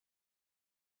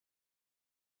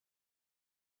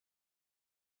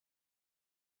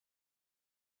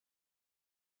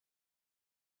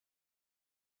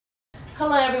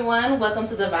Hello everyone, welcome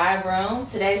to the Vibe Room.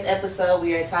 Today's episode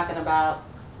we are talking about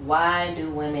why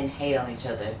do women hate on each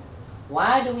other?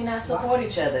 Why do we not support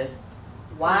each other?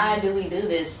 Why do we do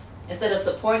this? Instead of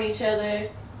supporting each other,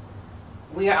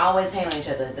 we are always hating on each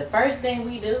other. The first thing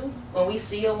we do when we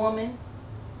see a woman,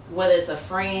 whether it's a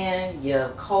friend, your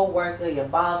co-worker, your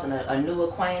boss, and a new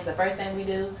acquaintance, the first thing we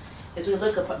do is we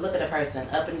look at a person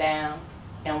up and down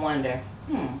and wonder,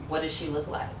 what does she look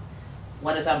like?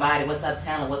 What is her body? What's her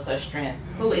talent? What's her strength?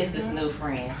 Who is this new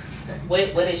friend?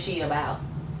 What is she about?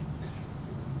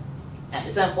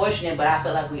 It's unfortunate, but I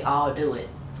feel like we all do it.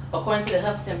 According to the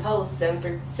Huffington Post,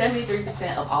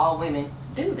 73% of all women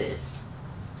do this.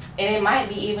 And it might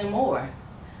be even more.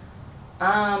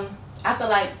 I feel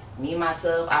like me,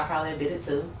 myself, I probably did it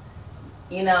too.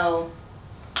 You know,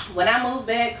 when I moved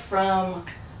back from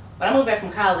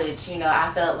college, you know,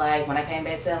 I felt like when I came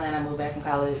back to Atlanta, I moved back from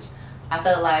college, I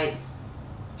felt like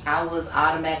I was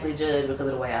automatically judged because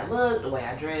of the way I looked, the way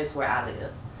I dressed, where I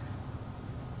live.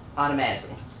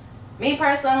 Automatically. Me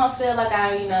personally, I don't feel like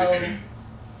I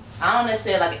don't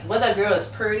necessarily like it. Whether a girl is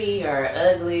pretty or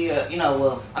ugly or,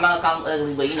 well, I'm not gonna call them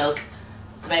ugly, but,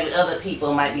 maybe other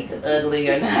people might be ugly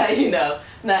or not,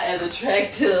 not as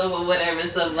attractive or whatever,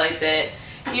 stuff like that.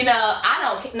 I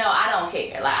don't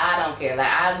care. Like, I don't care. Like,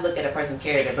 I look at a person's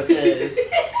character because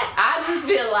I just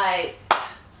feel like,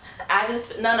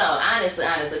 honestly,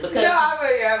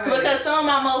 because some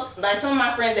of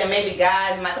my friends that may be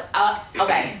guys,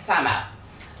 okay, time out.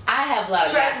 I have a lot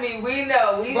of Trust me, we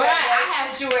know. We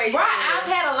have situations. Right, I've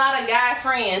had a lot of guy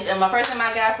friends, and my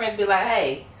guy friends be like,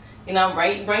 hey,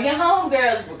 bring your home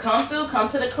girls. Come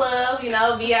to the club,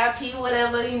 VIP,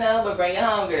 whatever, but bring your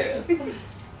home girls.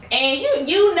 And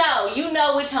you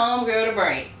know which home girl to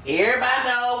bring. Everybody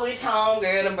know which home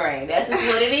girl to bring. That's just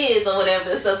what it is or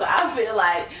whatever. So I feel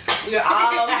like we're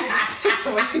all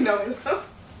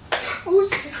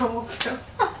who's home girl?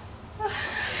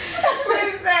 What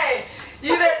is that?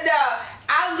 You don't know.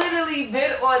 I literally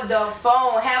been on the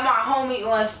phone, had my homie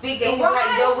on speaker. He was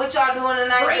like, yo, what y'all doing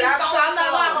tonight? I'm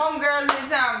not my homegirls this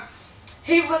time.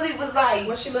 He really was like,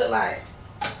 what she look like?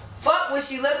 Fuck what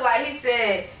she look like. He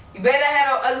said, you better have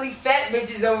no ugly fat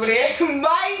bitches over there.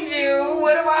 Mind you,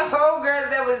 one of my homegirls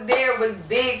that was there was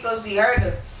big, so she heard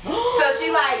her. So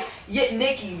she like, yeah,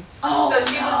 Nikki. So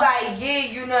she was like, yeah,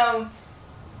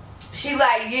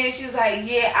 she was like,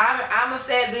 yeah, I'm a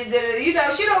fat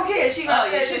bitch. She don't care. She gonna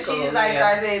say shit. She just like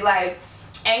started saying like,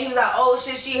 and he was like, oh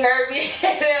shit, she heard me.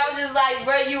 And I'm just like,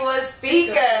 bro, you a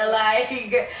speaker. Like,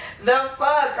 the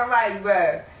fuck? I'm like,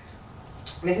 bro.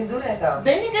 Niggas do that though. The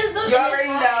niggas do that. You already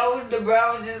know the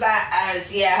bro was just like,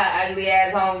 she had her ugly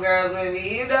ass homegirls with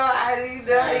me. You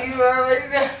already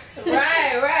know.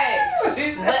 Right.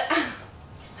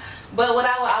 But what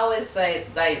I would always say,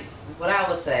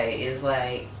 is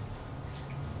like,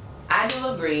 I do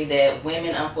agree that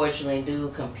women unfortunately do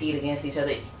compete against each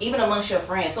other, even amongst your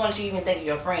friends. Someone you even think of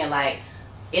your friend, like,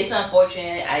 it's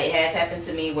unfortunate. It has happened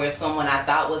to me where someone I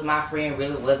thought was my friend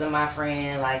really wasn't my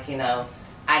friend. Like,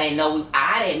 I didn't know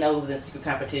it was in secret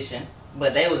competition,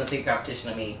 but they was in secret competition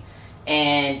to me.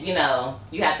 And you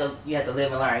have to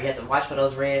live and learn. You have to watch for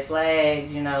those red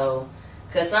flags,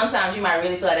 because sometimes you might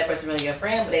really feel like that person really your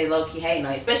friend, but they low key hating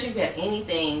on you, especially if you have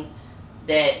anything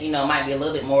that might be a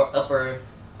little bit more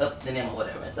up than them or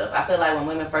whatever and stuff. I feel like when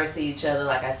women first see each other,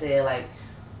 like I said, like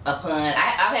I've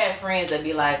had friends that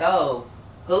be like, oh,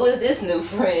 who is this new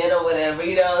friend or whatever,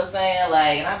 you know what I'm saying?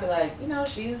 Like, and I'd be like,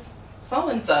 she's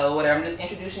so-and-so, whatever. I'm just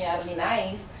introducing y'all to be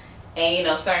nice. And,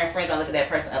 certain friends don't look at that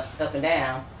person up and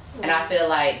down. Mm-hmm. And I feel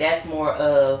like that's more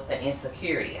of an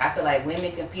insecurity. I feel like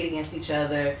women compete against each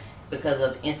other because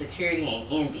of insecurity and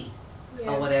envy.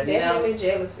 Yeah, or whatever. Definitely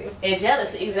jealousy. And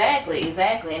jealousy, exactly.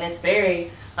 And it's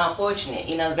very unfortunate.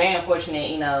 It's very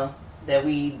unfortunate, that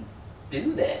we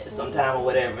do that sometime or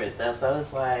whatever and stuff. So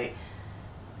it's like,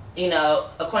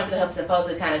 according to the Huffington Post,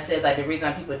 it kind of says like the reason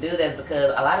why people do that is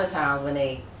because a lot of times when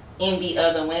they envy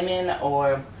other women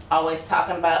or always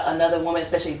talking about another woman,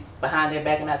 especially behind their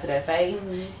back and not to their face,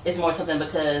 it's more something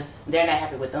because they're not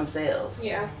happy with themselves.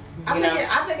 Yeah. I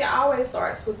think it always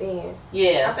starts within.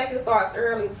 Yeah. I think it starts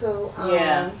early too.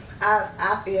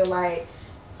 I feel like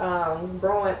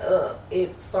growing up,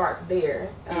 it starts there.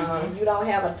 You don't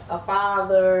have a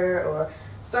father or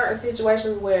certain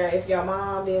situations where if your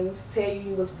mom didn't tell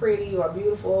you was pretty or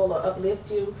beautiful or uplift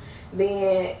you,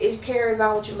 then it carries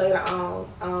on with you later on.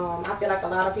 I feel like a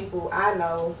lot of people I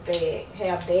know that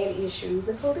have daddy issues,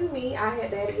 including me. I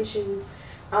had daddy issues.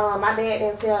 My dad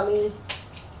didn't tell me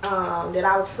that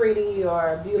I was pretty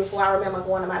or beautiful. I remember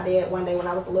going to my dad one day when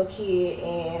I was a little kid,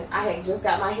 and I had just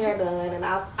got my hair done, and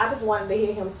I just wanted to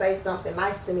hear him say something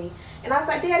nice to me. And I was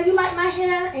like, Dad, you like my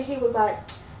hair? And he was like,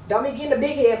 don't be getting a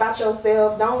big head about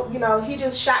yourself. Don't, he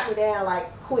just shot me down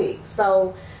like quick.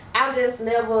 So I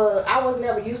was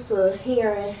never used to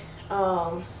hearing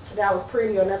that I was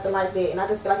pretty or nothing like that. And I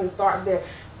just feel like it starts there.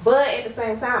 But at the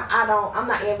same time, I'm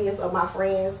not envious of my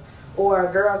friends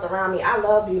or girls around me. I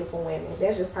love beautiful women.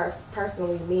 That's just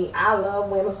personally me. I love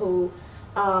women who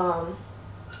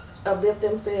uplift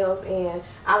themselves, and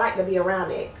I like to be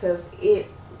around it because it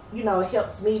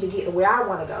helps me to get to where I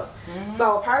want to go. Mm-hmm.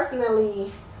 So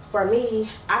personally, for me,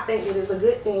 I think it is a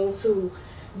good thing to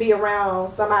be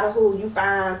around somebody who you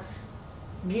find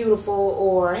beautiful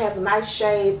or has a nice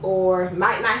shape or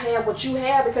might not have what you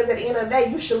have, because at the end of the day,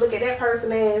 you should look at that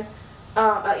person as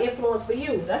an influence for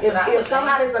you. If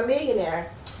somebody's a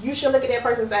millionaire, you should look at that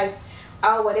person and say,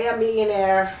 oh, well, they're a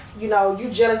millionaire, you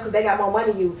jealous because they got more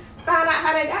money than you. Find out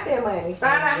how they got their money.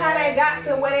 Find out how they got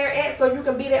to where they're at, so you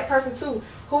can be that person too.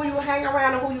 Who you hang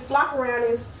around and who you flock around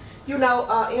is,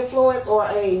 influence or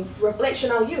a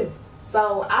reflection on you.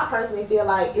 So I personally feel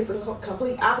like it's a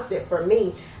complete opposite for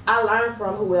me. I learn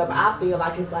from whoever I feel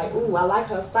like it's like, ooh, I like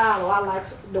her style, or I like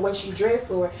the way she dressed,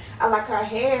 or I like her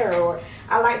hair, or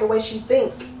I like the way she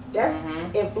think.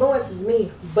 That influences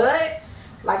me. But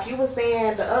like you were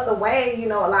saying, the other way, a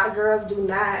lot of girls do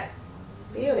not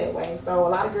feel that way. So a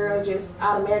lot of girls just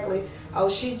automatically, oh,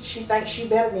 she thinks she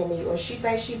better than me, or she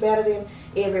thinks she better than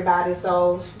everybody.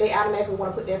 So they automatically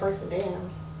want to put that person down.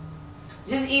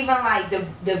 Just even like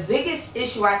the biggest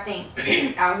issue I think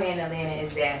out here in Atlanta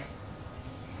is that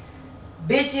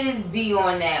bitches be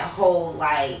on that whole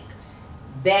like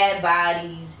bad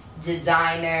bodies,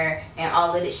 designer, and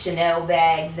all of the Chanel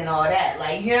bags and all that.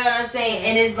 Like, you know what I'm saying?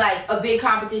 And it's like a big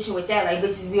competition with that. Like,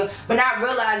 bitches be on, but not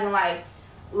realizing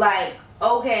like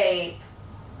okay,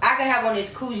 I can have on this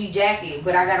Coogee jacket,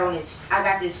 but I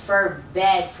got this fur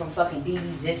bag from fucking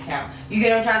DD's Discount. You get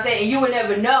what I'm trying to say? And you would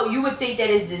never know. You would think that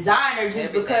it's designer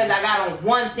just because I got on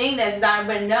one thing that's designer,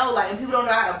 but no, like, and people don't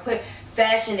know how to put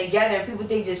fashion together, and people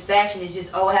think just fashion is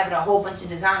just having a whole bunch of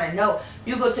designer. No,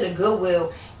 you go to the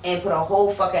Goodwill and put a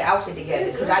whole fucking outfit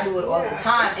together, because I do it all the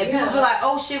time, and people be like,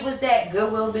 oh shit, what's that?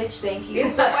 Goodwill, bitch, thank you.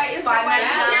 It's the way, it's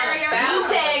 $5.99 blue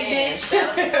tag,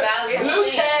 bitch. Blue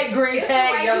tag, green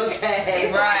tag, yellow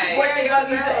tag. Right. What the fuck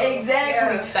you say?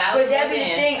 Exactly. But that be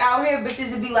the thing out here,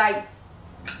 bitches would be like,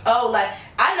 oh, like,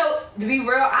 I know, to be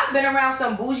real, I've been around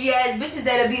some bougie ass bitches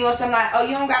that'll be on some like, oh,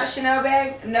 you don't got a Chanel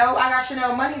bag? No, I got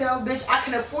Chanel money though, bitch. I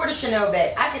can afford a Chanel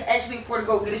bag. I can actually afford to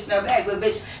go get a Chanel bag, but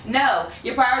bitch, no,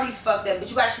 your priorities fucked up. But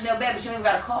you got a Chanel bag, but you ain't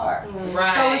got a car.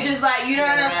 Right. So it's just like, you know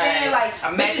what I'm saying? Like,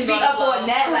 bitches be up on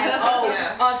that, like,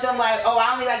 oh, on some like, oh,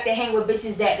 I only like to hang with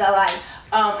bitches that got like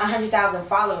 100,000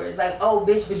 followers. Like, oh,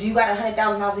 bitch, but you got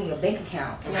 $100,000 in your bank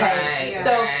account. Okay. Right.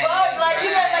 The fuck? Like, you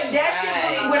know, like that shit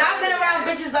really, when I've been around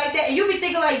bitches like that, and you be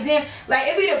thinking like, damn, like,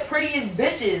 it be the prettiest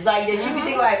bitches, like, that you be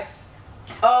thinking like,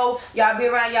 oh, y'all be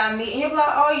around, y'all meet, and you be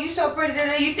like, oh, you so pretty,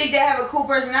 you think they have a cool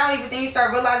personality, but then you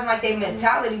start realizing like their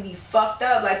mentality be fucked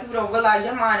up. Like, people don't realize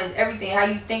your mind is everything. How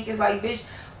you think is like, bitch,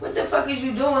 what the fuck is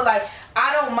you doing? Like,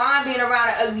 I don't mind being around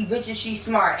an ugly bitch if she's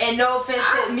smart. And no offense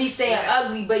to me saying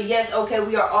ugly, but yes, okay,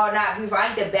 we are all not beautiful. I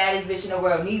ain't the baddest bitch in the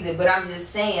world neither, but I'm just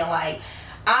saying, like,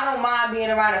 I don't mind being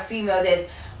around a female that's,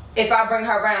 if I bring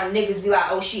her around, niggas be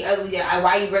like, oh, she ugly,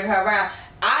 why you bring her around?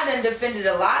 I done defended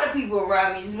a lot of people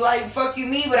around me. Just be like, fuck you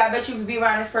me, but I bet you if you be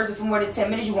around this person for more than 10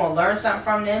 minutes, you gonna learn something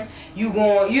from them. You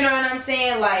gonna, you know what I'm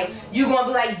saying? Like, you gonna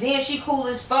be like, damn, she cool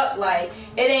as fuck. Like,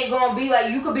 it ain't gonna be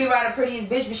like, you could be around the prettiest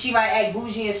bitch, but she might act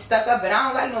bougie and stuck up, and I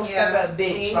don't like no stuck up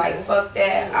bitch. Like, fuck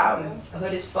that. I'm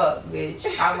hood as fuck, bitch.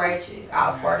 I'm ratchet.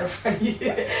 I'll fart in front of you.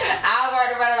 I'll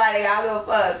fart in front of my nigga. I don't give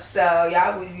a fuck. So,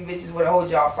 y'all bougie bitches would hold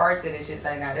y'all farts in and shit.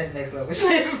 Say, nah, that's next level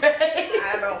shit,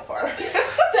 I don't fart.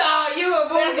 So, you a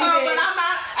bougie bitch. But I'm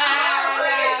not.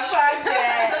 Fuck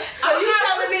that. So you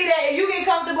telling me that if you get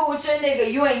comfortable with your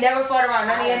nigga, you ain't never fought around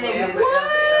none of your niggas? What?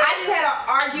 I just had an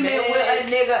argument with a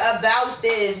nigga about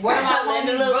this. One of my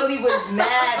homies really was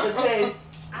mad because,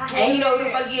 and he know who the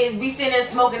fuck he is. We sitting there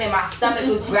smoking and my stomach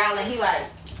was growling. He like,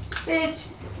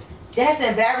 bitch, that's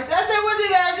embarrassing. I said, what's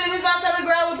embarrassing? Bitch, my stomach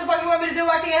growling. What the fuck you want me to do?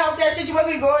 I can't help that shit. You want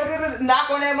me to go and knock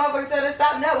on that motherfucker till it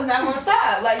stop? No, it's not gonna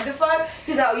stop. Like, the fuck?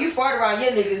 He's like, oh, you fart around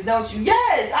your niggas, don't you?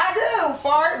 Yes, I do.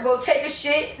 Fart, go take a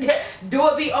shit, do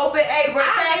it, be open. Hey, bro,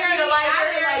 pass me the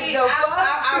lighter. Like, yo,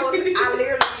 I literally, I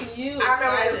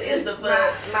remember is the fuck.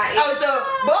 Oh, so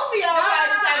both of y'all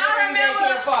got the type of niggas that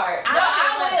can't fart. No,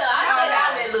 I will. I said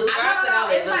I'll let loose.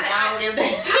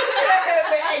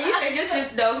 Hey, you said your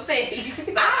shit don't stink.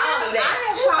 I have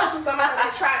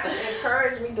mama tried to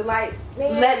encourage me to like,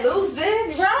 man, let loose,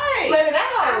 bitch. Right. Let it out.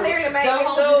 I literally made Don't this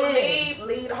hold dude it in.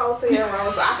 leave the hotel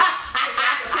room. So I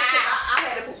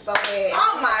had to poop so bad.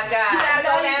 Oh my God. You gotta go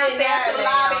No, you did downstairs to the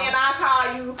not, lobby and I'll call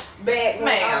you back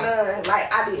when I'm done. Like,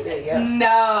 I did that, yeah. No.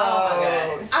 Oh my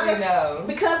God. I just, no.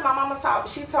 because my mama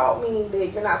she taught me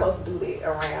that you're not supposed to do that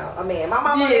around a man. My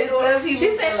mama Yeah, didn't do some it. people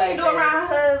She said feel she like do that. it around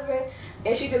her husband,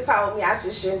 and she just told me I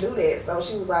just shouldn't do that. So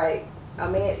she was like, a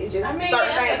man, it just certain things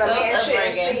a man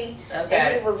shouldn't see. Okay.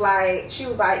 And he was like, she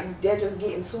was like, they're just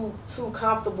getting too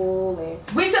comfortable and.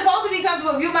 We supposed to be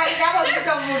comfortable. If you might not supposed to be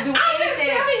comfortable to do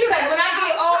anything. Because when I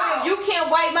get older, you can't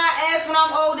wipe my ass when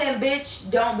I'm older, and bitch,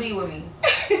 don't be with me.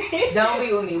 Don't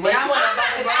be with me. When if I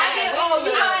get old,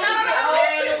 if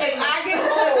I get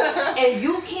old, and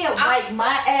you can't wipe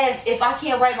my ass, if I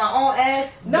can't wipe my own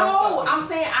ass, No, I'm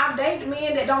saying I've dated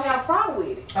men that don't have a problem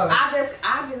with it. Okay.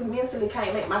 I just mentally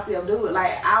can't make myself do it.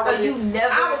 Like I would, So you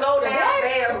never. I would go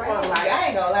downstairs That's before, crazy. like, I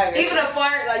ain't gonna lie. Even a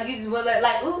fart, like you just will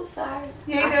like, oops, sorry.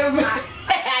 You ain't never. You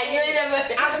ain't never.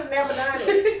 I just never done it.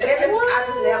 I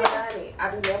just never done it.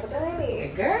 I just never done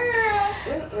it. Girl.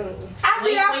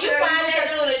 When you find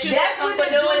that dude that you That's want what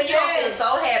to the do it, dude you gonna feel said. so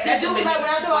happy. The dude was like, when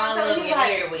I told myself, he was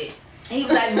like, he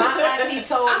was like, my auntie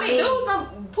told I mean, me. dudes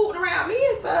done pooping around me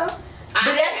and stuff.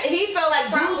 But he felt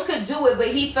like dudes could do it, but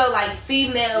he felt like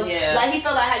females, like he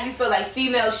felt like how you feel like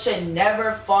females should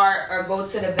never fart or go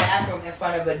to the bathroom in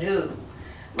front of a dude.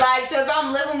 Like, so if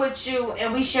I'm living with you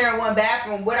and we sharing one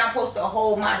bathroom, what I'm supposed to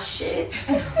hold my shit?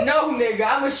 No, nigga,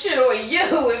 I'ma shit on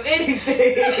you if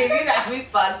anything. You got me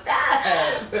fucked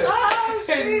up. Oh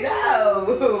shit! No,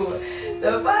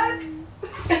 the fuck.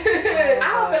 I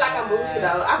don't feel like I'm bougie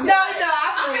though. I feel like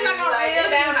I'm real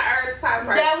down to earth type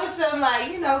person. That was some like,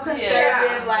 you know,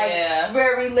 conservative,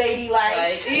 very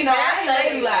ladylike. You know, I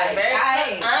ain't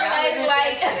ladylike. I'm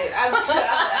ladylike. I'm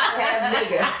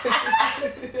nigga.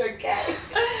 Okay.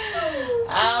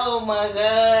 Oh my God,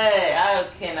 I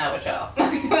cannot with y'all.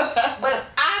 But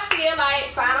I feel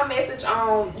like final message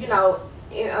on, you know,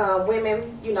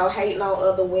 women, you know, hating on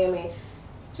other women.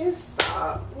 Just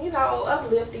stop, you know,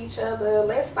 uplift each other.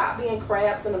 Let's stop being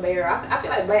crabs in a barrel. I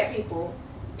feel like black people,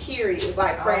 period, is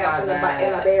like crabs in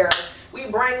a barrel. We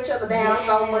bring each other down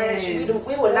so much. We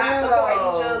will not support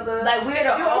each other. Like, we're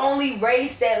the only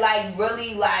race that, like,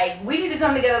 really, like, we need to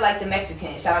come together like the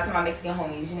Mexicans. Shout out to my Mexican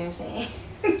homies, you know what I'm saying?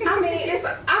 I mean,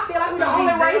 I feel like we're the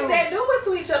only race that do it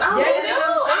to each other.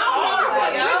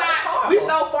 We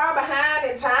so far behind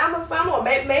in time or something, or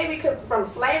maybe cause from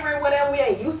slavery or whatever, we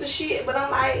ain't used to shit. But I'm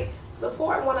like,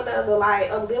 support one another, like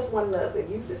uplift one another.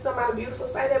 If you see somebody beautiful,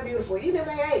 say they're beautiful. Even if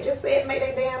they ain't, just say it, make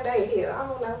their damn day here. I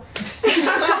don't know. But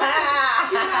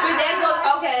that goes,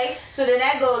 okay, so then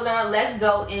that goes on. Let's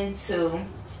go into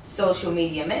social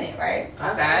media minute, right?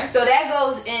 Okay. So that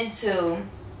goes into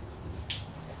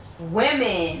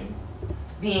women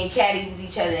being catty with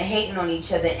each other and hating on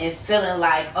each other and feeling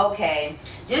like, okay,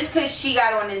 just because she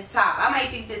got on this top, I might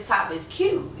think this top is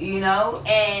cute, you know?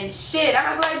 And shit, I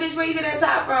might be like, bitch, where you get that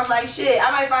top from? Like, shit, I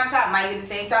might find a top, might get the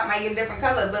same top, might get a different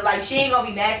color, but like, she ain't gonna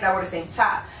be mad because I wear the same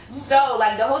top. So,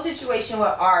 like, the whole situation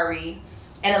with Ari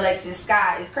and Alexis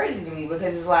Scott is crazy to me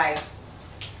because it's like,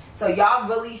 so y'all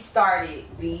really started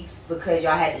beef because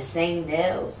y'all had the same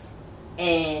nails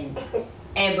and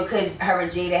because her and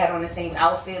Jada had on the same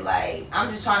outfit. Like, I'm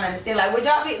just trying to understand, like, would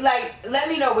y'all be like, let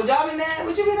me know, would y'all be mad?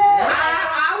 Would you be mad?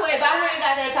 I would. If I went and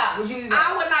got that top, would you be mad?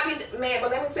 I would not be mad,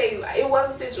 but let me tell you, it was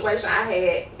a situation I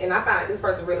had, and I found out this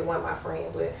person really wasn't my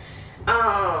friend, but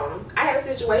I had a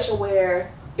situation where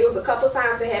it was a couple of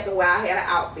times it happened where I had an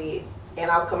outfit,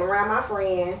 and I would come around my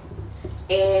friend,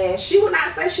 and she would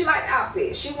not say she liked the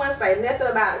outfit. She wouldn't say nothing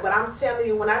about it, but I'm telling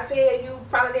you, when I tell you,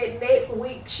 probably that next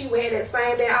week, she would have that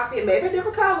same damn outfit, maybe a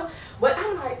different color, but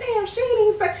I'm like, damn, she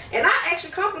ain't even say. And I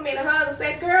actually complimented her and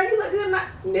said, girl, you look good. And I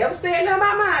never said nothing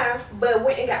about mine, but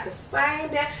went and got the same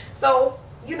damn. So,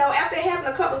 you know, after it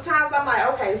happened a couple of times, I'm like,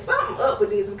 okay, something up with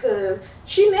this, because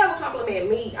she never complimented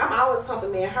me. I'm always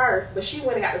complimenting her, but she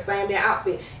went and got the same damn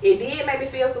outfit. It did make me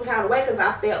feel some kind of way, because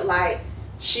I felt like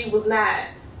she was not,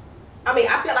 I mean,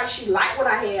 I felt like she liked what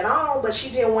I had on, but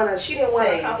she didn't want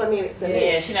to compliment it to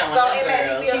me. Yeah, she don't want so that it made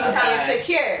girl. me feel She was kind of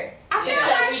insecure. I feel Tell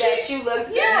like you that you looked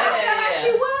yeah, good. I felt like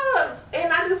she was.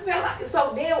 And I just felt like,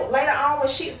 so then later on when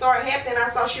shit started happening, I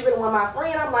saw she really wasn't my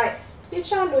friend. I'm like,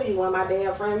 bitch, I knew you weren't my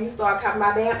damn friend. You started copying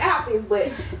my damn outfits.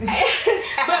 But but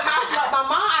my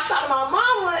mom, I talked to my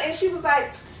mama, and she was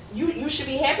like, you should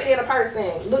be happy that a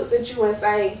person looks at you and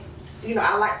say, you know,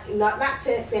 I like, not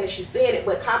saying that she said it,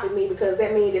 but copied me, because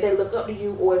that means that they look up to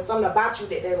you, or it's something about you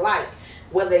that they like.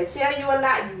 Whether they tell you or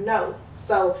not, you know.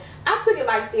 So I took it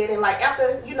like that, and like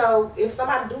after, you know, if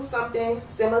somebody do something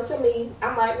similar to me,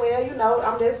 I'm like, well, you know,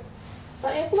 I'm just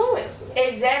an influence.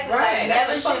 Exactly. Right, Like,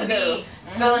 never should be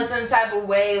feeling some type of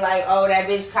way like, oh, that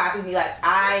bitch copied me. Like,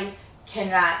 I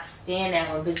cannot stand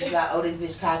that when bitches like, oh, this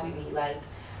bitch copied me. Like,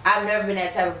 I've never been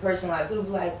that type of person. Like, people be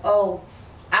like, oh,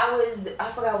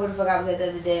 I forgot where the fuck I was at the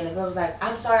other day, and the girl was like,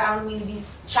 I'm sorry, I don't mean to be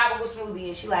tropical smoothie,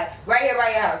 and she like, right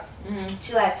here.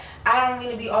 She like, I don't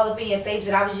mean to be all up in your face,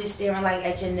 but I was just staring like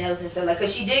at your nails and stuff, like,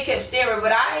 cause she did keep staring,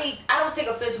 but I don't take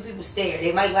offense when people stare.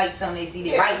 They might like something they see,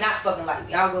 they might not fucking like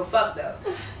me. I don't go fuck though.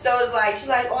 So it's like, she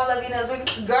like, oh, I love your nails.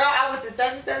 Girl, I went to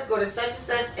such and such, go to such and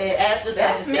such, and ask for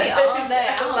such and such. All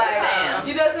day. Like,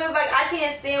 you know, so it's like, I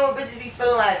can't stand when bitches be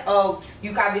feeling like, oh,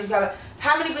 you copy, you copy.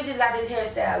 How many bitches got this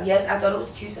hairstyle? Yes, I thought it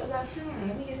was cute, so I was like,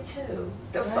 let me get it too.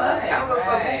 The fuck? I'm gonna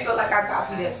fuck you feel like I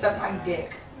copied it. Suck my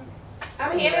dick.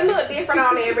 I mean, and it look different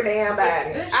on every damn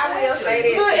body. I will say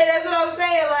that. Look, and that's what I'm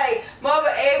saying. Like,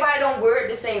 mama, everybody don't wear it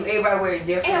the same. Everybody wear it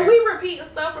different. And we repeating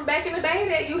stuff from back in the day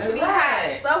that used to be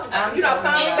hot. Stuff, you know,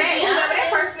 coming back. Whoever that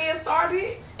person is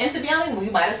started. And to be honest, we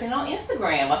might have seen it on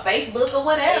Instagram or Facebook or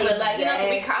whatever. Exactly. Like, you know, so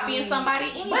we copying somebody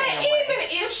anyway. But even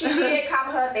if she did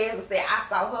copy her nails and said, I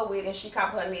saw her with and she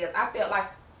copied her nails, I feel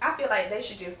like they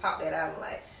should just talk that out and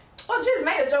like, or just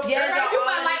make a joke. Yes, girl, you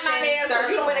might like my nails, so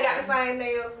you don't really got the same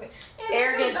nails.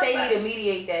 Arrogant say you to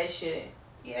mediate that shit.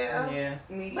 Yeah.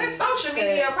 Mediate. But social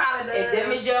media probably does. If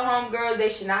them is your homegirls, they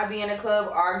should not be in a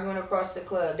club arguing across the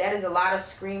club. That is a lot of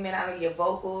screaming out of your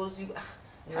vocals.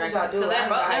 Right. Cause they're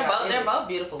both beautiful women. Like, they're both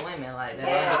beautiful women at the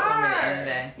end of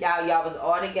the day. Y'all was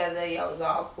all together. Y'all was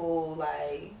all cool.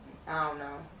 Like, I don't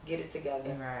know. Get it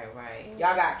together. Right.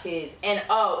 Y'all got kids.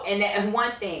 And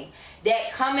one thing.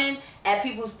 That coming at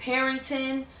people's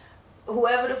parenting,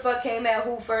 whoever the fuck came at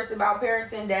who first about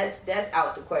parenting, that's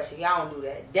out the question. Y'all don't do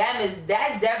that.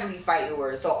 That's definitely fighting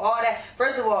words. So all that,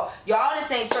 first of all, y'all in the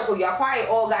same circle. Y'all probably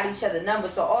all got each other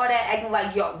numbers. So all that acting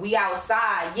like we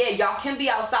outside. Yeah, y'all can be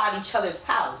outside each other's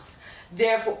house.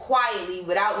 Therefore, quietly,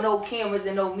 without no cameras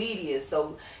and no media.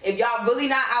 So if y'all really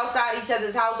not outside each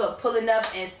other's house or pulling up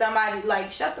and somebody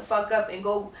like, shut the fuck up and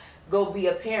go be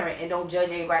a parent and don't judge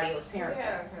anybody else's parenting.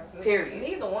 Yeah, period.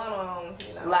 Neither one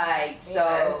you know. Like, so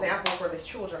an example for the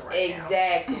children right now.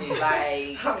 Exactly.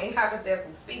 Like, I mean,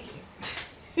 hypothetically speaking.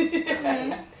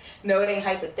 No, it ain't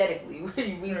hypothetically. We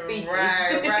speaking.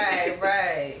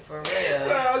 Right. For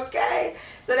real. Okay.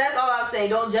 So that's all I'm saying.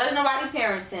 Don't judge nobody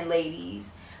parenting, ladies.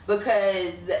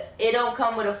 Because it don't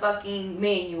come with a fucking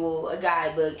manual, a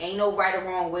guidebook. Ain't no right or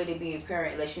wrong way to be a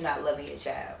parent unless you're not loving your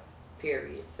child.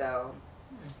 Period. So,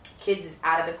 kids is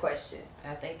out of the question.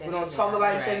 I think that we don't talk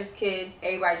about each other's kids.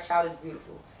 Everybody's child is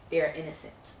beautiful. They are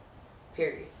innocent.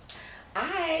 Period.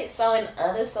 Alright, so in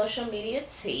other social media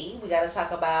tea, we gotta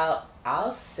talk about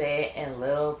Offset and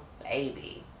Lil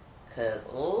Baby. Cause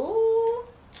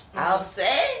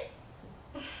Offset,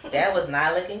 that was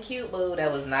not looking cute, boo.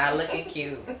 That was not looking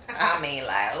cute. I mean,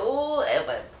 like,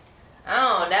 but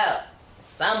I don't know.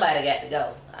 Somebody got to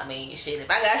go. I mean, shit, if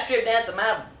I got stripped down to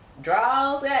my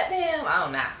drawers, goddamn, I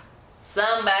don't know.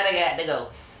 Somebody got to go.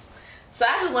 So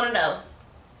I just want to know,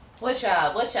 what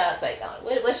y'all take on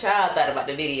it? What y'all thought about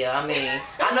the video? I mean,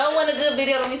 I know it wasn't a good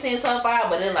video that we seen so far,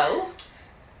 but it's like, ooh.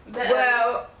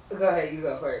 Well, go ahead, you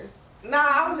go first. No,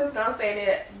 I was just gonna say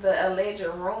that the alleged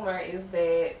rumor is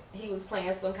that he was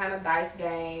playing some kind of dice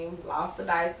game, lost the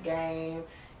dice game,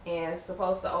 and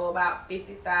supposed to owe about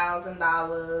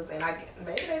 $50,000. And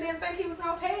maybe they didn't think he was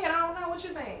gonna pay it. I don't know. What you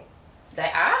think?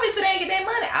 They obviously didn't get that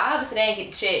money. Obviously they didn't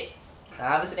get the check.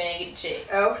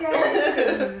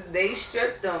 Okay, they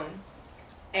stripped them,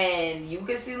 and you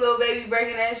can see Lil Baby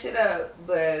breaking that shit up.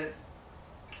 But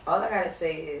all I gotta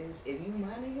say is, if you my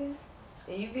nigga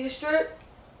and you get stripped,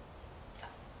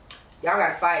 y'all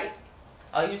gotta fight.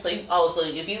 So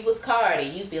if you was Cardi,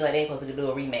 you feel like they supposed to do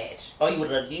a rematch, or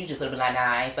you just would have been like, nah,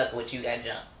 I ain't fucking with you. Got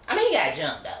jumped. I mean, he got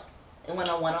jumped though. It went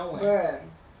on 1-on-1.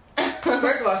 Bruh.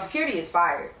 First of all, security is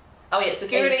fired. Oh yeah,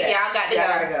 security. Y'all got to go.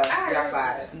 Y'all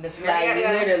fired. Like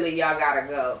literally, y'all gotta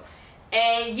go.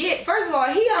 And yeah, first of all,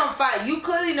 he on fire. You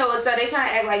clearly know it's son. They trying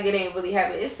to act like it ain't really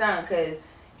happening. It's son, cause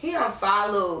he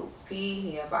unfollowed P.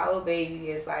 He unfollowed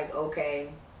Baby. It's like, okay,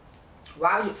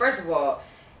 why would you? First of all,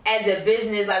 as a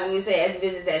business, like we would say, as a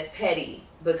business, that's petty,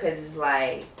 because it's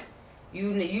like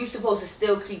you supposed to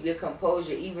still keep your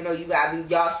composure, even though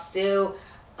y'all still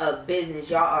a business.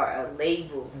 Y'all are a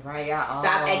label. Right, y'all.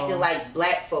 Stop acting like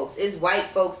black folks. It's white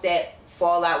folks that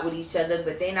fall out with each other,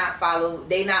 but they not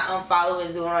unfollowing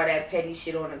and doing all that petty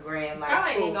shit on the gram. Like,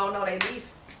 I ain't even gonna know they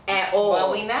beef at all.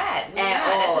 Well, we not. At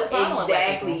That's the problem. all.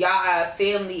 Exactly. Y'all are a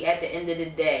family at the end of the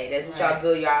day. That's what y'all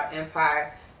build y'all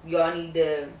empire. Y'all need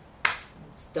to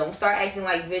don't start acting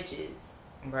like bitches.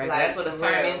 Right, like, that's what it's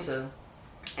turned into.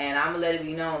 And I'm gonna let it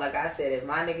be known, like I said, if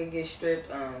my nigga gets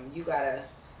stripped, you gotta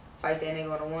fight that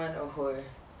nigga on the one, or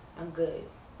I'm good.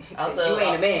 Also, you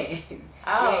ain't a man.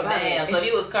 Oh damn! So if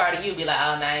you was Cardi, you'd be like,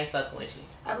 oh, nah, I ain't fucking with you.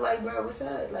 I'm like, bro, what's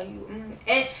up? Like you,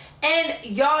 and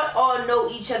y'all all know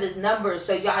each other's numbers,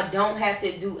 so y'all don't have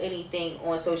to do anything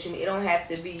on social media. It don't have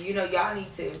to be, y'all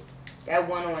need to. That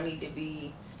one-on need to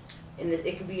be.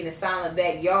 It could be in a silent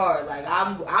backyard. Like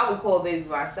I would call baby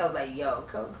myself. Like, yo,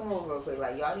 come over real quick.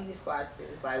 Like, y'all need to squash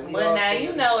this. Like, we. But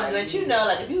now like,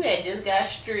 like if you had just got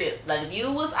stripped, like if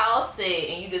you was Offset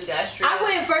and you just got stripped, I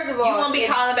wouldn't. First of all, you won't be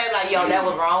calling back like, yo, that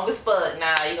was wrong as fuck.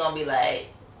 Nah, you gonna be like,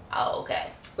 oh, okay.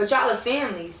 But y'all are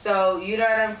family, so you know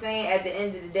what I'm saying. At the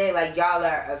end of the day, like y'all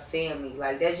are a family.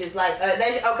 Like that's just like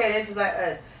that's just like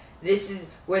us.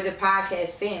 We're the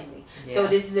podcast family. Yeah. So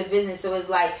this is a business. So it's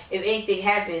like if anything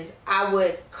happens, I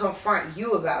would confront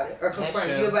you about it or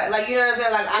confront you about it. Like, you know what I'm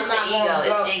saying? Like it's I'm not gonna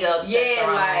go. It's ego. Yeah,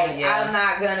 like I'm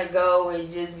not gonna go and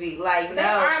just be like no. They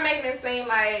are making it seem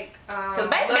like because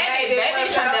baby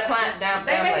trying to down.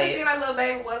 They make it seem like Lil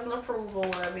Baby wasn't approval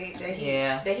of it.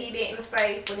 That he didn't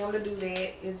say for them to do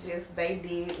that. It's just they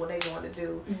did what they wanted to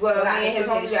do. Well, me and his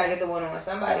homies gotta get the one on.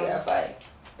 Somebody gotta fight.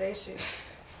 They should.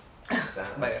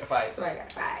 Somebody gotta fight. Somebody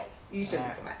gotta fight. You should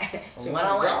be somebody.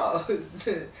 One-on-one.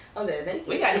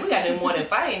 We gotta do more than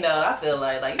fighting though. I feel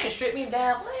like you can strip me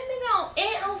down. What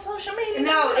nigga on social media?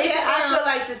 No, I feel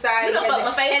like society. You fuck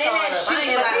my face. And then that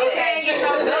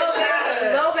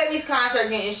shooting, Lil Baby's concert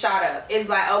getting shot up. It's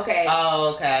like, okay.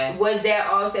 Oh, okay. Was that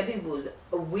Offset people's?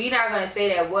 We not gonna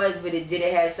say that was, but did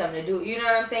it have something to do? You know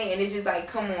what I'm saying? And it's just like,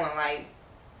 come on, like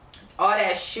all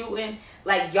that shooting.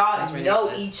 Like, y'all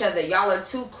know each other. Y'all are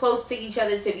too close to each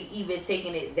other to be even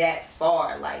taking it that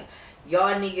far. Like,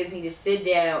 y'all niggas need to sit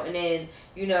down and then,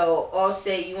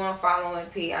 Offset, you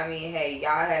unfollowing P. I mean, hey,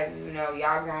 y'all have,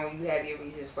 y'all grown. You have your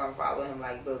reasons for unfollowing him.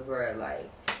 Like, but, bruh, like,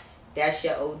 that's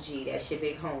your OG. That's your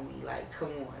big homie. Like, come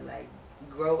on. Like,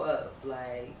 grow up.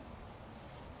 Like,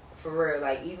 for real.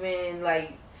 Like, even,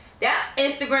 like, that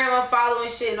Instagram unfollowing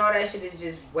shit and all that shit is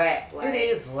just whack. Like, it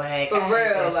is whack. For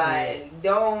real, like,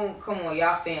 don't, come on,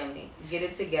 y'all family. Get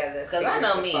it together. Because I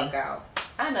know me.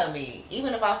 I know me.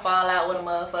 Even if I fall out with a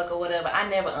motherfucker or whatever, I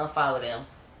never unfollow them.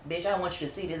 Bitch, I want you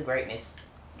to see this greatness.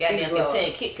 Goddamn,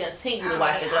 continue to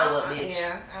watch the glow up, bitch.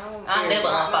 Yeah, I never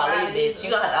unfollow you, bitch. You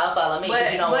gonna have to unfollow me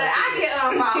because you don't want to see I get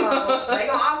unfollowed. They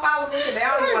gonna unfollow me because they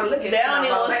don't even want to look at it. They don't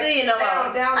even want to see you no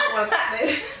more. They don't want to.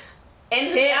 And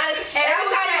to be honest, every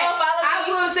time you unfollow me, I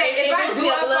will say if I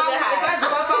do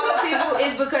unfollow people,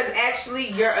 it's because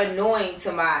actually you're annoying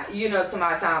to my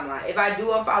timeline. If I do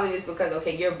unfollow you, it's because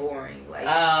you're boring. Like,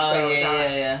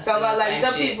 yeah. So about like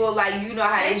some people, like how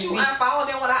can't they you unfollow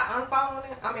them without unfollowing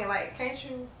them? I mean, like, can't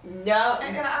you? No.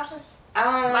 Ain't that an option?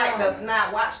 Like to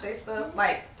not watch their stuff,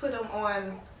 like put them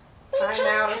on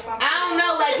timeout or something. I don't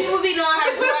know. Like people be knowing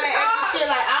how to do all that extra shit.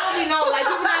 Like I don't be know. Like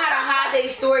people know how to hide their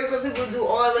story for people to do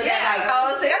all of that.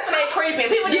 Like see, that's when they creeping.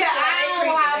 People I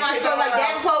don't hide my stuff like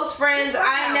that. Close friends.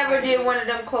 I never did one of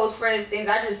them close friends things.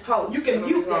 I just post. You can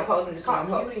use them. Post and just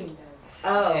post.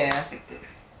 Oh yeah.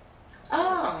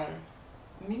 Oh.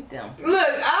 Mute them. Look,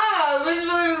 Miss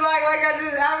Billy was like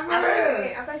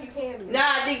I think you can do that.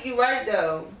 Nah, I think you're right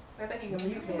though. I think you can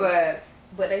mute them.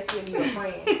 But they still be your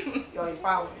friend. Or your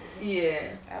follower.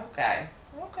 Yeah. Okay.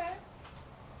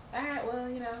 Alright,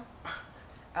 well,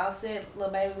 Offset, Lil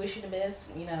Baby, wish you the best.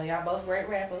 Y'all both great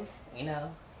rappers.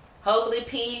 Hopefully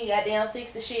P goddamn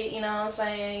fix the shit, you know what I'm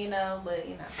saying, but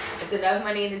it's enough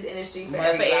money in this industry for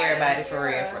everybody for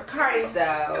real. For Cardi. So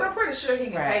and I'm pretty sure he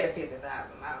can pay the $50,000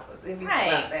 if he's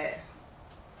about that.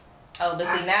 Oh, but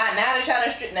see, now they're trying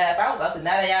to strip. Now, if I was Offset,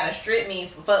 now they y'all to strip me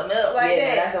for fuck me up like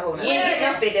that. That's a whole nother. You ain't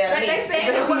getting no $50,000. But they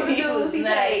said what to do is he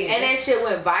paid. And that shit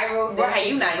went viral. Right,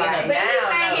 you not getting But he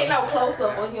ain't getting no close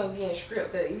up on him getting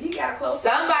stripped. If he got a close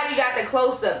up, somebody got the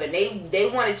close up, and they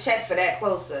want to check for that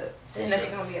close up.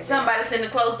 Somebody send the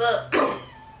close up.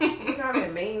 You know how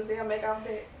many memes they'll make off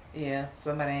that? Yeah,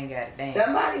 somebody ain't got it. Damn.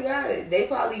 Somebody got it. They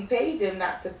probably paid them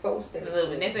not to post it.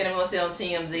 They said they want to see on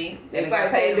TMZ. They probably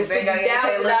paid the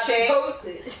 $50,000 to post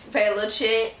it. Pay a little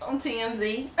check on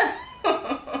TMZ.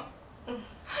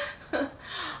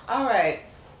 All right.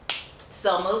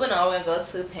 So moving on, we're going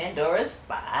to go to Pandora's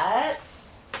Box.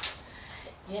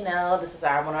 This is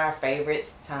one of our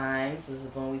favorite times. This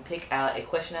is when we pick out a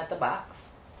question out the box.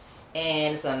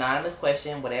 And it's an anonymous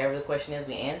question. Whatever the question is,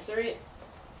 we answer it.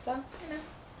 So,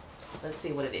 let's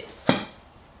see what it is.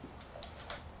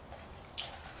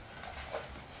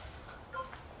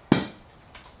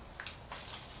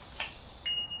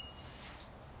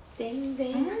 Ding,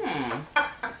 ding.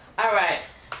 All right.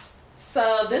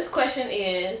 So question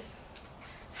is,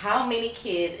 how many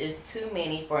kids is too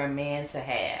many for a man to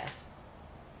have?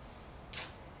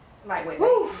 Like with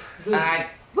I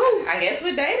guess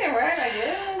we're dating, right? I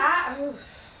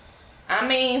guess. I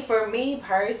mean, for me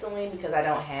personally, because I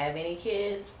don't have any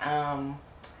kids,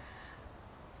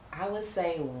 I would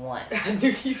say 1. I knew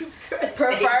you was going to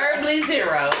Preferably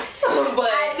 0. But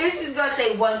I knew she was going to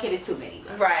say 1 kid is too many.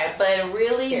 Right, but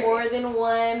really more than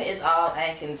 1 is all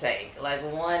I can take. Like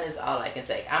 1 is all I can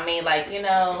take. I mean, like, you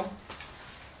know,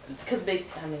 because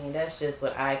that's just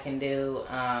what I can do.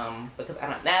 Because I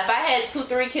don't. Now, if I had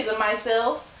 2-3 kids of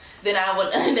myself, then I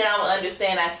would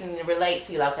understand. I can relate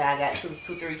to you. Like, okay, I got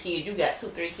 2-3 kids. You got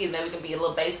 2-3 kids. Then we can be a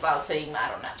little baseball team. I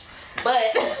don't know.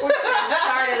 But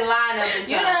started lineup.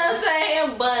 You know what I'm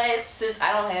saying? But since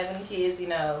I don't have any kids, you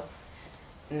know,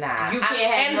 nah. You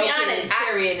can't have no kids,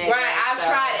 period. I've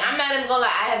tried it. I'm not even gonna lie.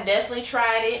 I have definitely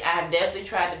tried it. I have definitely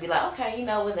tried to be like, okay, you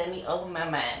know what? Let me open my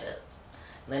mind up.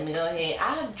 Let me go ahead.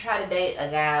 I have tried to date a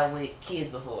guy with kids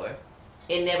before.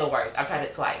 It never works. I've tried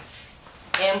it twice.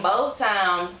 And both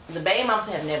times, the baby moms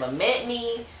have never met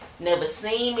me, never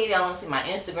seen me. They only see my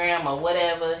Instagram or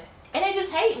whatever. And they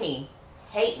just hate me.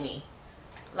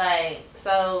 Like,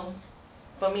 so,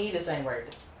 for me, this ain't worth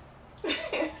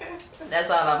it. That's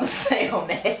all I'm going to say on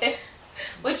that.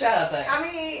 What y'all think? I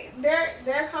mean,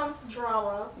 there comes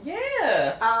drama.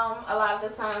 Yeah. A lot of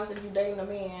the times if you're dating a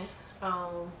man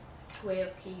who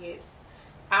has kids,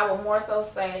 I would more so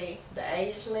say the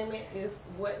age limit is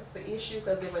what's the issue.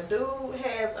 Because if a dude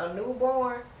has a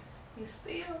newborn, he's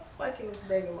still fucking his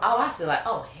baby mom. Oh, I still like,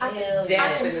 hell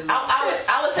definitely.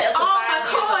 I would say up to 5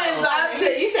 years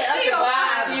old. You said up to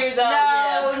 5 years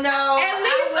old. No. At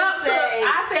least up to,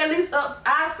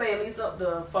 I say at least up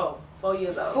to 4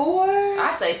 years old. 4?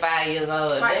 I say 5 years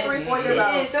old. Like 3-4 years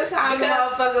old. Sometimes a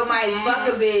motherfucker might fuck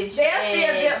a bitch. They'll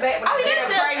still get back. They're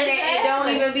pregnant and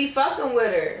don't even be fucking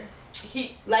with her.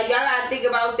 Like, y'all gotta think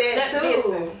about that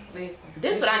too. Listen.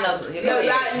 This is what I know. No,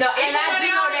 y'all know, and I do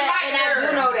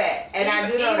know that.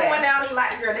 Even when they only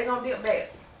like girl, they gonna dip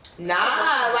back.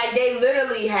 Nah, like they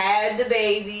literally had the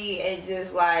baby and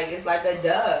just like it's like a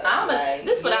dub.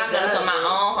 This is what I've noticed with my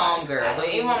own homegirls, or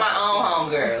even with my own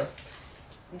homegirls.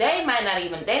 They might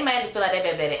feel like that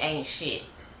baby daddy ain't shit.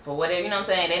 For whatever, you know what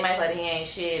I'm saying? They might feel like he ain't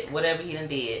shit, whatever he done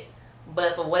did.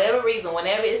 But for whatever reason,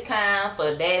 whenever it's time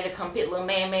for daddy to come pick little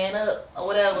man up or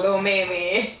whatever, sometimes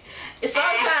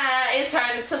it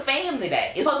turned into family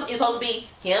day. It's supposed to be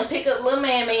him pick up little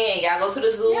man and y'all go to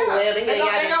the zoo or whatever the hell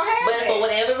y'all do. But for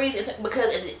whatever reason,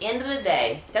 because at the end of the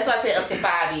day, that's why I said up to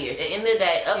 5 years. At the end of the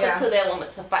day, up until that woman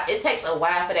it takes a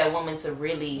while for that woman to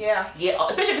really get,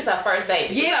 especially if it's her first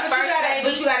baby. Yeah, but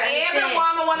you gotta every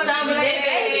woman want to be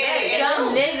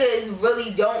some niggas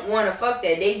really don't want to fuck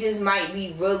that. They just might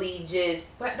be really just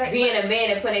being a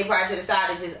man and putting their pride to the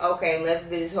side and just, okay, let's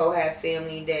get this whole have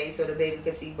family day so the baby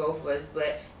can see both of us.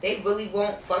 But they really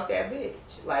won't fuck that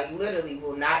bitch. Like, literally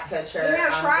will not touch her. Yeah,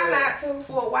 try not to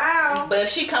for a while. But if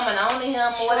she coming on to him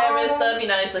or whatever and stuff, you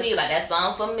know, so he like, that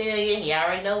song familiar. He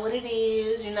already know what it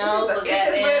is, you know. So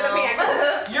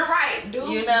goddamn. You're right, dude.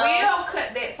 You know, we'll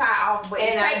cut that tie off, but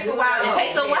it takes a while. It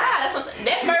takes a while. That's what I'm saying.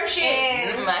 That first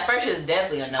year, my first year is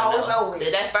definitely a no-no.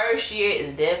 That first year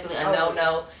is definitely a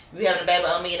no-no. You having a baby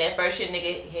on me in that first year,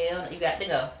 nigga, hell, you got to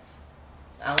go.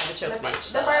 I don't want to choke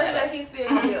bitch. The first year, he still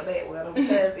gonna dip back with him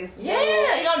because it's you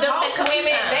gonna dip back.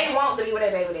 Women, they want to be with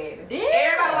that baby daddy.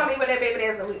 Everybody want to be with that baby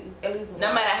daddy at least.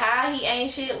 No matter how he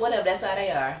ain't shit, whatever. That's how they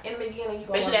are. In the beginning, you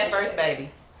gonna especially that first baby.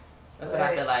 That's what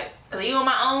I feel like. Cause even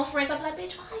my own friends, I'm like,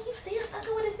 bitch, why you still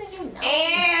fucking with this nigga? You know,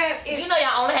 and you know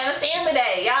y'all only having family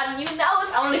day. Y'all, you know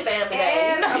it's only family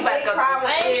day. And you better go do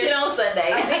the same shit on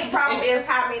Sunday. A big problem is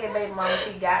how many baby mamas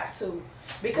he got too.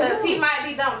 Because he might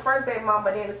be done with the first baby mom,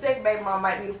 but then the second baby mom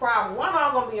might be the problem. One of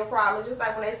them gonna be a problem. Just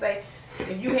like when they say,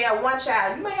 if you have one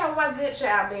child, you may have one good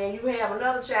child, then you have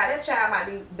another child. That child might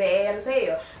be bad as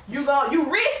hell.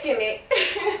 You risking it.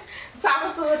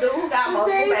 Talking to a dude who got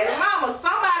multiple baby mamas.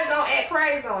 Somebody gonna act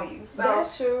crazy on you. So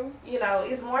that's true. You know,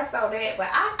 it's more so that. But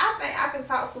I think I can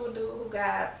talk to a dude who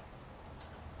got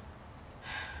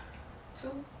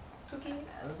two kids.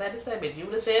 I was about to say, but you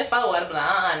would have said 4. I'd be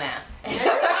like, now.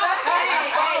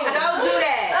 Hey, don't do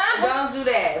that. Don't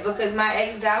do that because my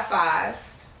ex got 5.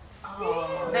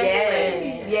 Oh,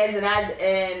 yes,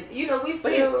 and you know we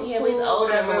still he's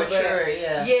older and more mature,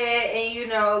 yeah, and you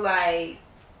know like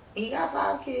he got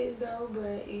 5 kids though,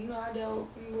 but you know I dealt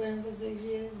with him for 6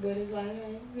 years, but it's like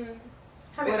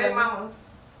how many baby mamas?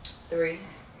 3.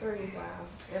 Wow.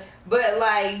 Yeah. But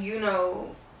like you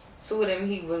know, 2 of them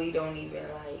he really don't even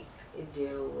like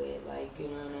deal with, like you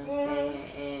know what I'm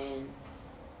saying, and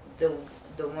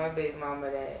the one baby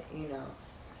mama that you know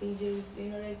he just,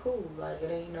 they cool. Like,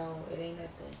 it ain't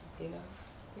nothing,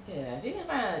 Yeah, if you can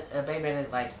find a baby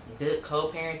that's like good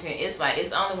co-parenting, it's like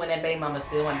it's only when that baby mama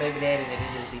still want baby daddy that it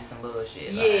just be some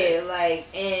bullshit. Yeah, like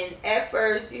and at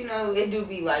first, it do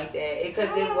be like that because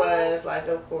it was like,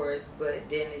 of course, but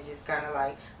then it's just kind of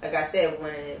like I said,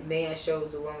 when a man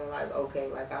shows the woman like, okay,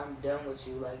 like I'm done with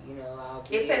you, like I'll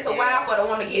be. It takes a while for the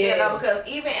woman to get that because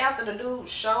even after the dude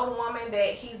showed the woman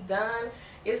that he's done.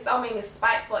 It's so many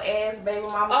spiteful ass baby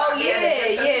mamas. Oh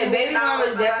yeah, baby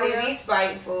mamas definitely be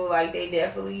spiteful, like they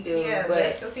definitely do. Yeah,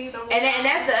 but and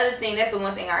that's the other thing. That's the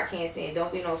one thing I can't stand.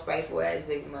 Don't be no spiteful ass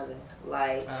baby mother.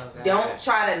 Like, don't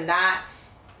try to not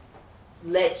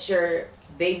let your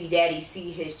baby daddy see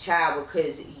his child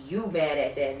because you mad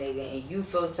at that nigga and you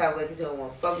feel the type of way because he don't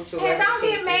want to fuck with you. And don't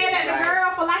get mad at the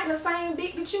girl for liking the same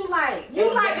dick that you like.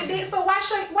 You like the dick, so why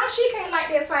she can't like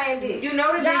that same dick? You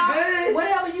know the dick good.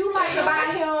 Whatever you like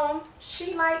about him,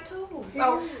 she like too.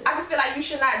 So I just feel like you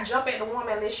should not jump at the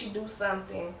woman unless she do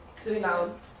something,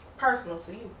 personal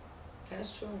to you.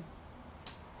 That's true.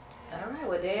 All right,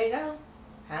 well there you go.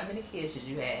 How many kids should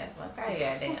you have? Okay,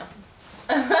 goddamn.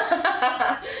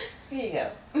 Here you go.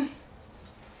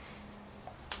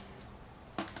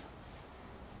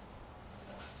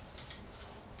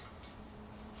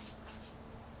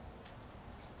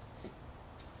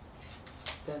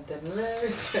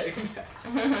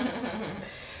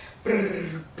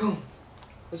 Boom.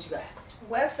 What you got?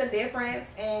 What's the difference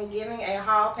in giving a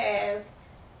hall pass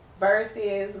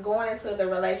versus going into the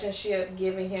relationship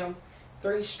giving him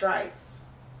 3 strikes?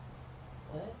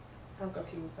 What? I'm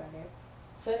confused by that.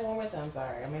 Say it one more time,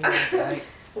 sorry. I mean, like,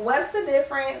 what's the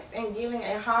difference in giving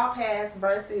a hall pass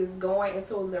versus going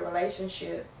into the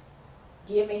relationship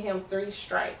giving him 3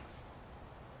 strikes?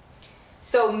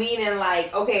 So meaning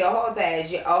like, okay, a hall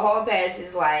pass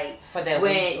is like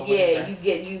when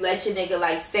you let your nigga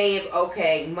like say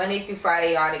if Monday through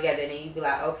Friday y'all together, and then you be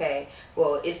like, okay,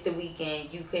 well it's the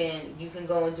weekend, you can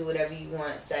go and do whatever you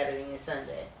want Saturday and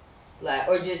Sunday, like,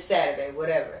 or just Saturday,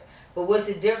 whatever. But what's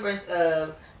the difference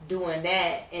of doing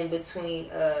that in between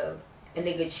of a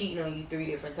nigga cheating on you 3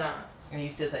 different times and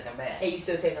you still take him back?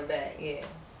 Yeah.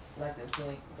 Like the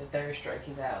third strike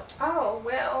he's out. Oh,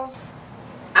 well,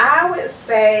 I would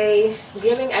say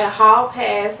giving a hall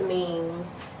pass means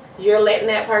you're letting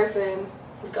that person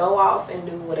go off and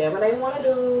do whatever they want to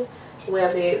do,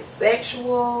 whether it's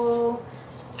sexual,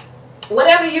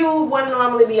 whatever you would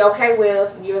normally be okay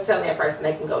with, you're telling that person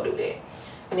they can go do that.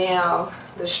 Now,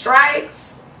 the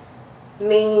strikes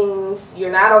means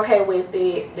you're not okay with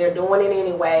it, they're doing it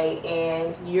anyway,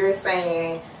 and you're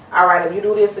saying, all right, if you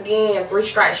do this again, 3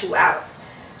 strikes you out.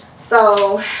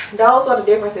 So those are the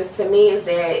differences to me, is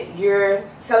that you're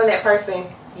telling that person,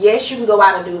 yes, you can go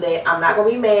out and do that. I'm not going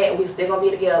to be mad. We're still going to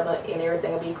be together and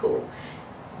everything will be cool.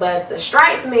 But the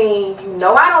strikes mean, I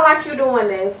don't like you doing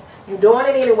this. You're doing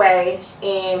it anyway.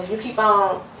 And if you keep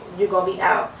on, you're going to be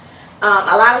out.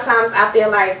 A lot of times I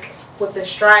feel like with the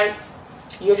strikes,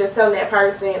 you're just telling that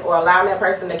person or allowing that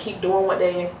person to keep doing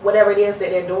whatever it is that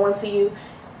they're doing to you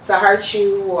to hurt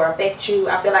you or affect you.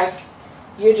 I feel like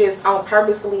you're just on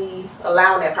purposely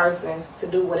allowing that person to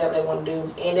do whatever they want to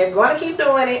do. And they're going to keep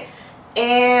doing it.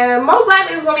 And most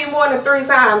likely it's going to be more than 3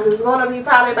 times. It's going to be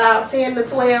probably about 10 to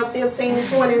 12, 15,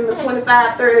 20 to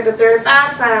 25, 30 to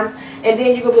 35 times. And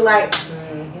then you're going to be like,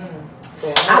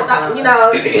 I thought,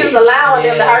 just allowing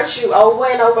them to hurt you over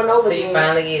and over and over again. So you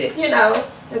finally get it.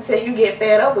 Until you get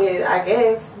fed up with it, I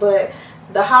guess. But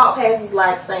the hall pass is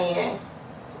like saying,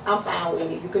 I'm fine with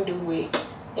it. You can do it.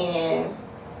 And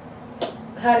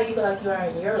how do you feel like you are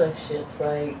in your relationships?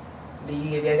 Like, do you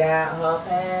give your guy a hall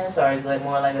pass, or is it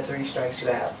more like a 3 strikes you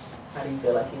out? How do you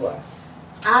feel like you are?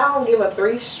 I don't give a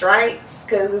 3 strikes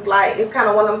because it's kind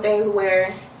of one of them things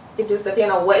where it just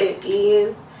depends on what it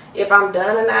is, if I'm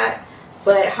done or not.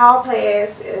 But hall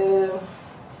pass,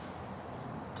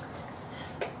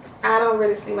 I don't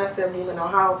really see myself giving no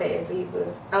hall pass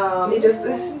either. It just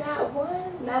not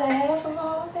one, not a half of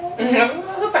hall pass.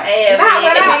 Look for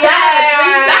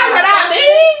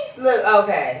Look,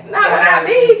 okay. Not without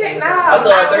me. No. So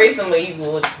a threesome where you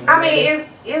would. I mean,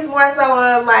 it's more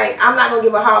so of like, I'm not gonna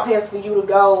give a hall pass for you to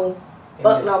go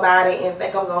fuck nobody and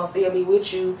think I'm gonna still be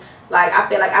with you. Like, I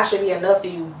feel like I should be enough for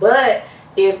you. But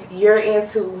if you're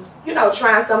into,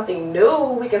 trying something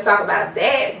new, we can talk about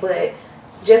that. But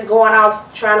just going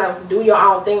off trying to do your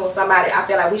own thing with somebody, I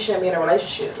feel like we shouldn't be in a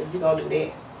relationship if you're gonna do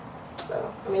that.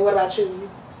 So, I mean, what about you?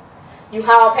 You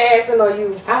hall passing or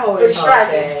you I always hall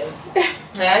pass.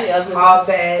 Yeah, hall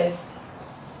pass.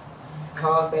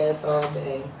 half ass all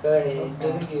day. Go ahead,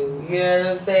 do you. You know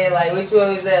what I'm saying? Like, what you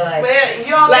always say? Like, Man,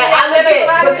 you don't like I look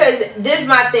at because because this is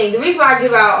my thing. The reason why I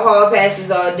give out hall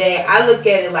passes all day, I look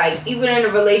at it like even in a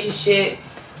relationship.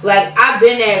 Like, I've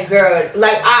been that girl.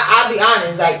 Like, I'll be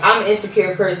honest. Like, I'm an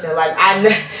insecure person. Like,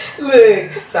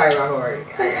 look. Sorry, my heart.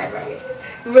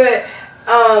 But,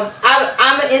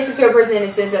 I'm an insecure person in the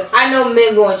sense of I know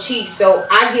men going to cheat. So,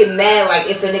 I get mad, like,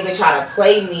 if a nigga try to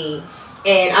play me.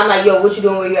 And I'm like, yo, what you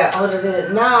doing? Where you at? Oh,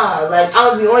 nah. Like,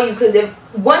 I'm going to be on you. Because if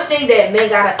one thing that men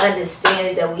got to understand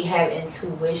is that we have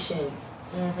intuition.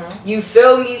 Mm-hmm. You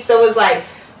feel me? So, it's like,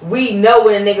 we know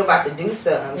when a nigga about to do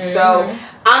something. Mm-hmm. So,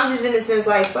 I'm just in the sense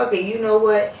like, fuck it, you know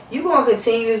what? You gonna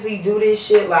continuously do this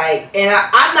shit, like, and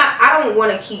I don't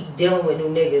want to keep dealing with new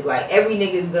niggas. Like, every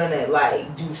nigga's gonna,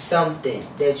 like, do something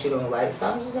that you don't like. So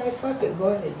I'm just like, fuck it, go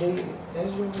ahead, do you. That's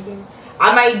what you want to do.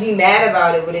 I might be mad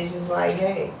about it, but it's just like,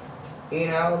 hey, you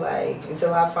know, like,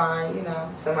 until I find, you know,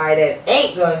 somebody that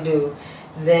ain't gonna do,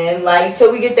 then, like,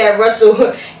 till we get that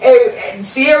Russell. Hey,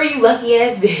 Sierra, you lucky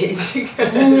ass bitch.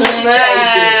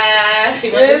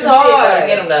 It's hard.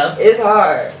 Get him though. It's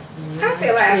hard. I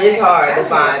feel like it's hard to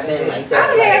find men like that.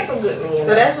 I had some good men.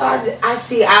 So that's why I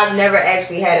see. I've never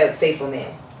actually had a faithful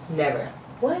man. Never.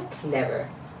 What? Never.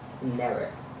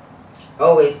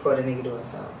 Always caught a nigga doing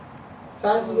something. So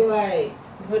I just be like.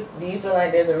 What, do you feel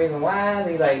like there's a reason why?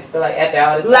 Do you like feel like after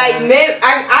all this like time? Men,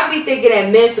 I be thinking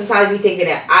that men sometimes be thinking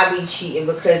that I be cheating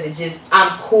because it just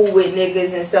I'm cool with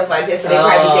niggas and stuff like that. So they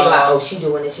probably be thinking like, oh, she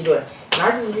doing it, she doing it. And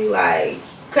I just be like,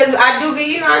 cause I do get,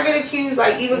 you know, I get accused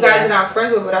like even guys that I'm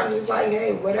friends with, but I'm just like,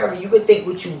 hey, whatever. You could think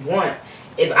what you want.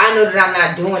 If I know that I'm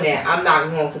not doing that, I'm not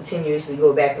going to continuously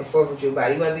go back and forth with you about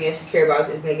it. You want to be insecure about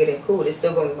this nigga, then cool. It's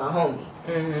still going to be my homie.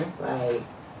 Mm-hmm. Like.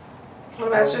 What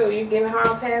about you? You giving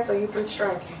hard pass or you free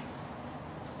striking?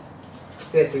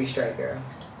 You're a 3-strike girl.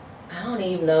 I don't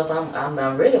even know if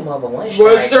I'm really more of a 1-strike.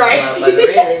 1-strike.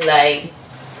 Really, like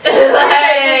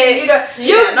you know,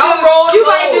 you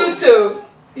might do 2.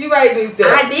 You might do 2.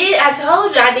 I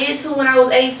told you, I did 2 when I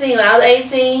was 18. When I was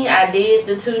 18, I did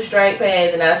the 2-strike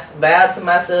pass, and I vowed to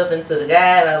myself and to the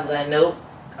guy, and I was like, nope,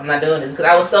 I'm not doing this. Because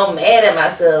I was so mad at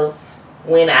myself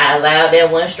when I allowed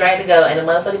that 1 strike to go, and the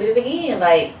motherfucker did it again.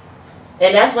 Like,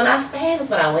 and that's when I spazzed.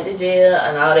 That's when I went to jail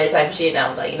and all that type of shit. And I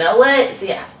was like, you know what?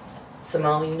 See,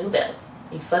 Simone, you knew better.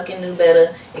 You fucking knew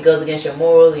better. It goes against your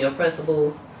morals and your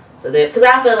principles. So that, because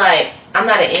I feel like I'm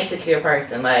not an insecure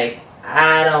person. Like,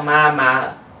 I don't mind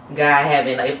my guy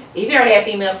having, like, if you already had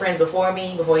female friends before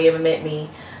me, before you ever met me,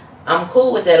 I'm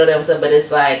cool with that or whatever. But it's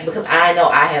like, because I know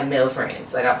I have male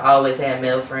friends. Like, I've always had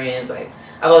male friends. Like,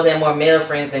 I've always had more male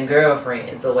friends than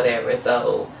girlfriends or whatever.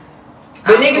 So,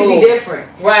 but niggas cool. Be different.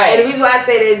 Right. And the reason why I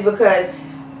say that is because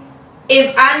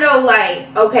if I know,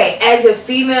 like, okay, as a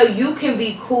female, you can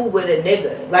be cool with a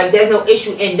nigga. Like, there's no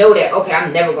issue and know that, okay,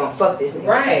 I'm never gonna fuck this nigga.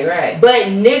 Right. But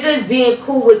niggas being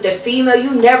cool with the female,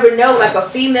 you never know. Like, a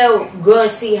female gonna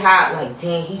see how, like,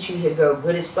 damn, he treat his girl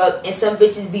good as fuck. And some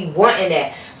bitches be wanting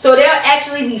that. So they'll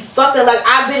actually be fucking. Like,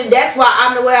 that's why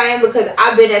I'm the way I am, because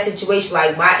I've been in that situation.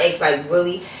 Like, my ex, like,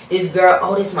 really, this girl,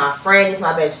 oh, this my friend, this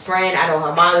my best friend, I know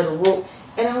her mom in the whoop.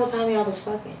 And the whole time y'all was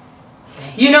fucking.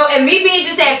 You know, and me being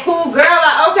just that cool girl,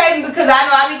 like, okay, because I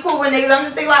know I be cool with niggas, I'm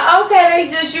just thinking like, okay, they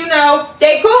just, you know,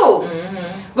 they cool.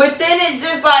 Mm-hmm. But then it's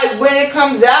just like, when it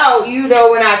comes out, you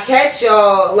know, when I catch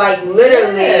y'all, like,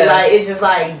 literally, like, it's just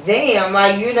like, damn,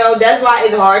 like, you know, that's why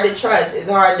it's hard to trust. It's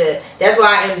hard to, that's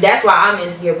why I'm an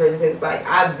insecure person, because, like,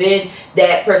 I've been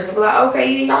that person to be like,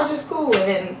 okay, y'all just cool, and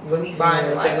then really find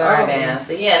it, like, oh, down.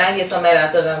 So, yeah, and I get so mad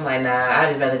at myself, I'm like, nah, I'd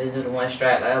just rather just do the 1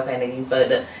 strike, like, okay, nigga, you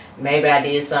fucked up. Maybe I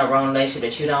did something wrong in the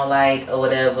relationship that you don't like or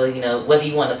whatever, you know, whether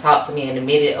you want to talk to me and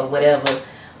admit it or whatever.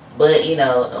 But, you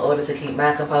know, in order to keep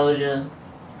my composure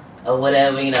or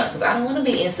whatever, you know, because I don't want to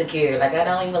be insecure. Like, I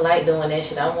don't even like doing that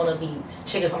shit. I don't want to be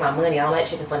checking for my money. I don't like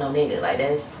checking for no nigga. Like,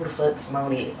 that's who the fuck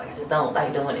Simone is. Like, I just don't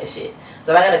like doing that shit.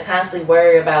 So I got to constantly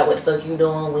worry about what the fuck you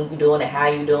doing, when you doing it, how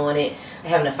you doing it,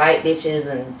 having to fight bitches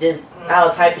and just all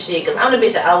type of shit. Because I'm the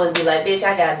bitch that always be like, bitch,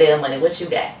 I got damn money. What you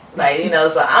got? Like, you know,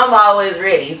 so I'm always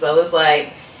ready. So it's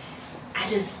like,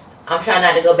 I'm trying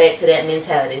not to go back to that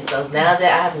mentality. So now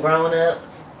that I've grown up,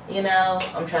 you know,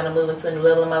 I'm trying to move into a new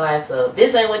level of my life. So if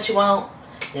this ain't what you want,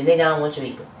 then nigga, I don't want you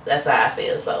either. That's how I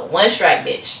feel. So 1 strike,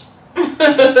 bitch.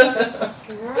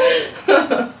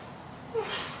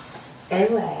 And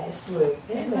last, look.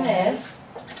 And last.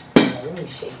 Let me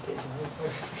shake this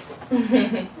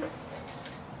one.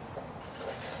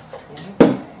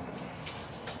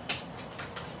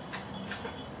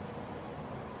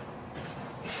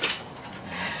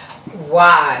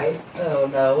 Why? Oh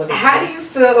no. How do you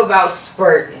feel about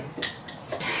squirting?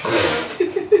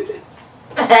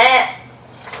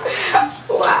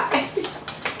 Why?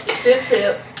 Sip,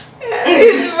 sip.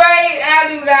 Right? I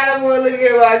don't even got no more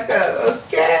liquor in my cup.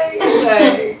 Okay?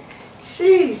 Like,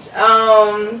 sheesh.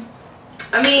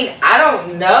 I mean, I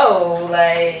don't know.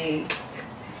 Like,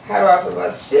 how do I feel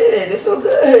about shit? It feel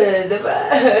good. The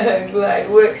vibe. Like,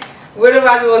 what am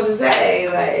I supposed to say?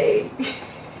 Like,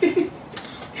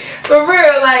 for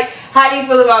real. Like, how do you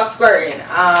feel about squirting?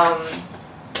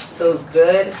 Feels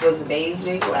good. Feels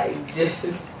amazing. Like,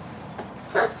 just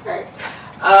squirt.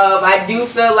 I do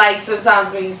feel like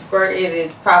sometimes when you squirt, it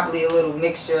is probably a little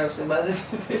mixture of some other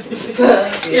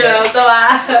stuff. You know, so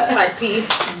I Like pee.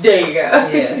 there you go.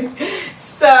 Yeah.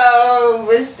 So,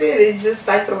 but shit, it's just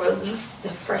like a release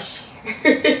of fresh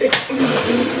air.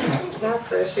 Not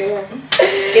fresh air.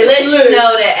 It lets you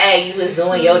know that, hey, you was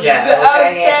doing your job.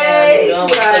 Okay. You doing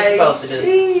what you're supposed to do.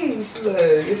 Jeez, look,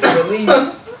 it's a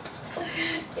release.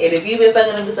 And if you been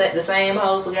fucking them the same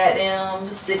hoe for goddamn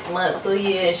 6 months to a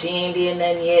year and she ain't did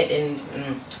nothing yet, then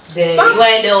you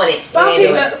ain't doing it.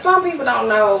 Some people don't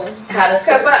know How to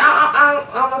squirt. Because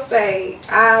I'm gonna say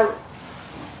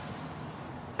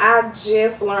I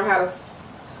just learned how to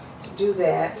do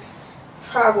that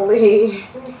probably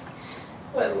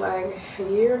like a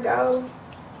year ago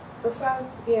or so.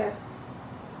 Yeah,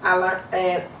 I learned,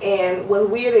 and what's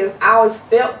weird is I always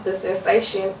felt the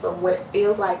sensation of what it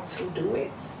feels like to do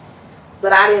it,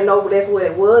 but I didn't know that's what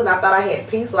it was, and I thought I had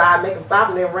to pee, so I'd make a stop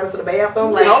and then run to the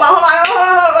bathroom like hold on,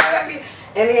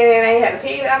 and then I ain't had to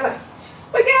pee, and I'm like,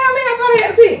 but golly, I thought I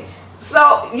had to pee.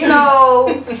 So you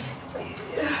know.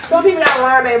 Some people gotta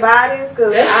learn their bodies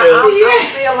because I'm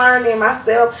still learning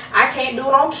myself. I can't do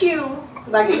it on cue.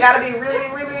 Like it gotta be really,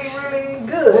 really, really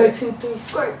good. 1, 2, 3,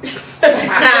 squirt. It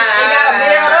gotta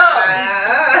build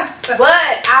up.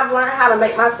 But I've learned how to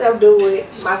make myself do it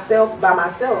myself by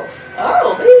myself.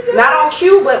 Oh, baby. Not on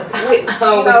cue, but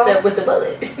with with the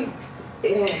bullet.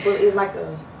 It's like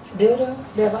a dildo.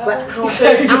 but I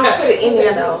don't put it in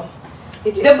there though.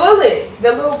 The bullet,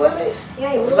 the little bullet.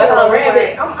 Yeah, like a little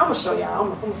rabbit. I'm gonna show y'all.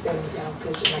 I'm gonna send y'all a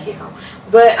picture when I get home.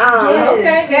 But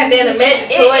okay, goddamn the magic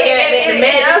toy, the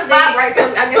magic vibrates.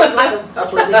 I guess it's like a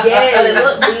bullet. Yeah, it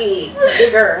look big,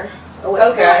 bigger. Or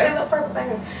whatever. Okay. That little purple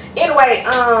thing. Anyway,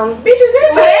 Bitches,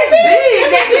 that's big.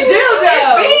 That's a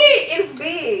dildo. It's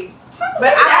big.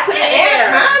 But I put it in there.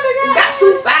 It's got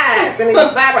 2 sides and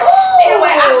it vibrates.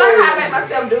 Anyway, I learned how to make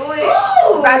myself do it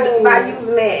by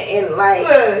using that and like.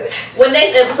 When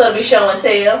next episode be show and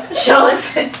tell. Show and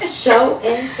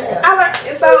tell. I learned,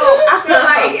 so I feel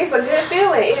like it's a good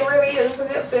feeling. It really is. It's a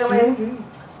good feeling.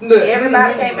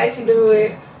 Everybody can't make you do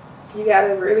it. You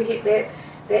gotta really hit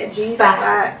that G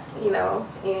spot, you know.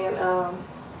 And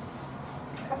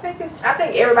I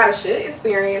think everybody should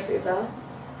experience it though.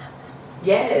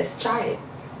 Yes, try it.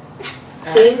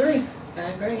 I agree.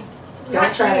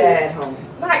 Don't try that at home.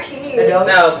 Not kids. Adults.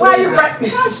 No. Why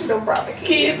she done brought the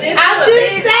kids? I'm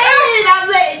just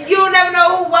saying. You'll never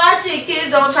know who watching. Kids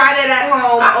don't try that at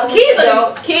home. Kids,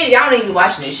 y'all need to be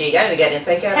watching this shit. Y'all need to get in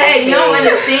take care of Hey, you don't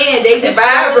understand. They the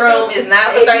Vibe Room is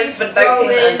not for 13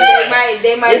 under. They might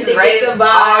think it's the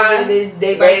vibe.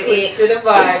 They might kids to the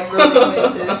Vibe Room.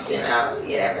 It's just, you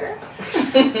never know.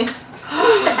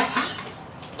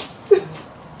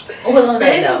 Well, on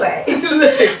that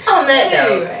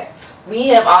note, we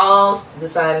have all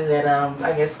decided that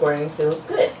I guess squirting feels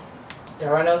good.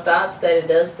 There are no thoughts that it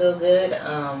does feel good.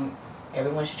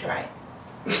 Everyone should try it.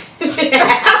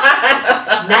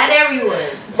 Not everyone.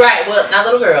 Right, well, not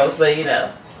little girls, but you know.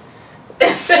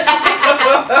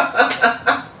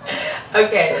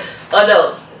 Okay.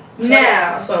 Adults.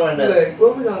 Now, look,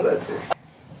 what we gonna go to?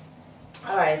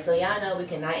 Alright, so y'all know we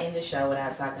cannot end the show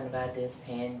without talking about this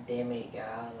pandemic,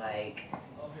 y'all. Like,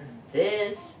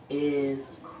 this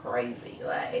is crazy.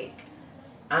 Like,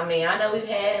 I mean, I know we've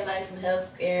had like some health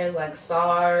scares like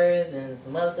SARS and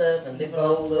some other stuff and different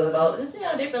little just,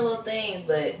 different little things,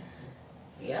 but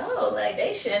like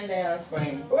they shutting down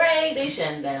spring break, they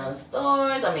shutting down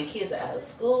stores. I mean, kids are out of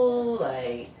school.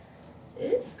 Like,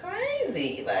 it's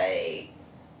crazy. Like,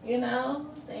 ain't no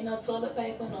toilet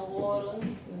paper, no water.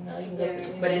 You can go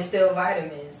to but it's still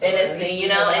vitamins. So and it's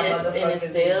it's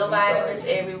still vitamins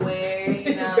everywhere.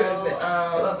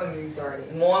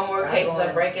 More and more cases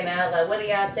are breaking out. Like, what do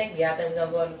y'all think? Y'all think we're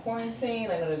gonna go into quarantine?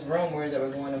 I know there's rumors that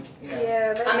we're going to.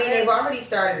 Yeah. I mean, they've already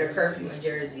started a curfew in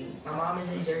Jersey. My mom is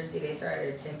in Jersey. They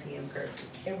started a 10 p.m.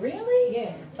 curfew. Really?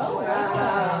 Yeah. Oh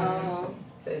wow.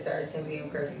 So they started 10 p.m.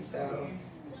 curfew. So,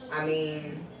 I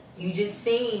mean. You just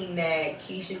seen that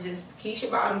Keisha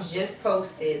Bottoms just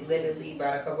posted literally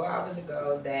about a couple hours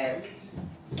ago that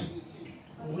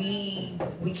we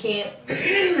can't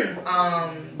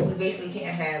we basically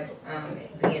can't have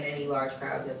be in any large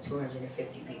crowds of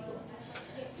 250 people.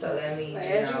 So that means,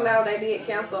 as you know, they did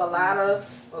cancel a lot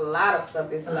of stuff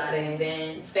this a lot of weekend.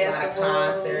 events, Festivals. a lot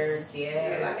of concerts.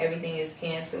 Yeah, Yeah. like everything is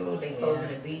canceled. They closing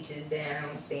the beaches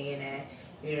down, saying that,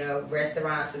 you know,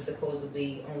 restaurants are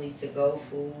supposedly only to go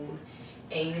food.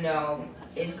 And, you know,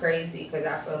 it's crazy because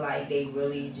I feel like they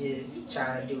really just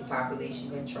trying to do population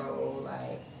control.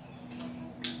 Like,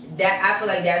 that, I feel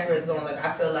like that's where it's going. Like,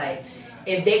 I feel like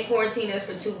if they quarantine us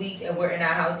for 2 weeks and we're in our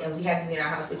house and we have to be in our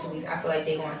house for 2 weeks, I feel like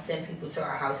they're going to send people to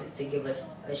our houses to give us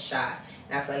a shot.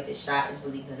 And I feel like the shot is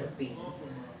really going to be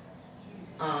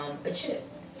a chip.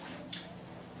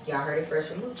 Y'all heard it first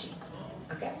from Lucci.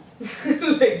 Okay?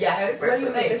 Y'all heard it first What do you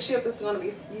from think me. the chip is going to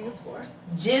be used for?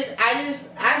 I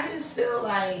just feel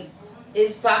like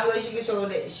it's population control.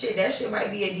 That shit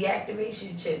might be a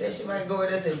deactivation chip. That shit might go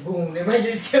with us and boom, they might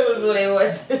just kill us when they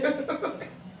want to.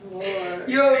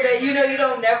 You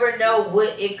don't never know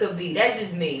what it could be. That's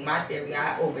just me, my theory.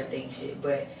 I overthink shit,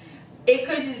 but it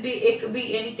could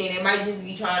be anything. It might just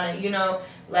be trying to, you know,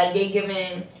 like they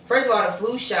giving. First of all, the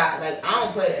flu shot. Like, I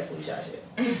don't play that flu shot shit.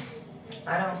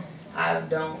 I haven't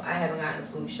gotten a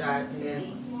flu shot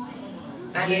since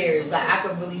years. Like, I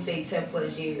could really say 10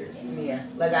 plus years. Yeah.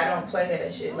 Like, I don't play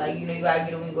that shit. Like, you know, you gotta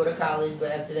get it when you go to college,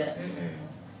 but after that,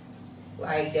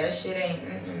 like, that shit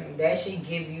ain't. That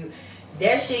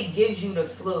shit gives you the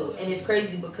flu. And it's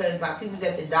crazy because my people's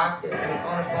at the doctor, like,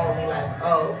 on the phone with me, like,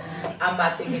 oh, I'm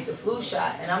about to get the flu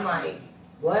shot. And I'm like,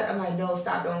 what? I'm like, no,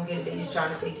 stop, don't get it. They just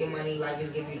trying to take your money, like,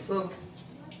 just give you the flu.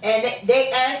 And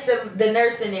they asked the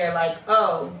nurse in there, like,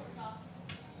 oh,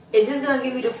 is this gonna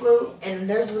give me the flu? And the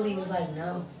nurse really was like,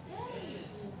 no.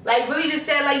 Like, really just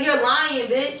said, like, you're lying,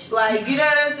 bitch. Like, you know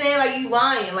what I'm saying? Like, you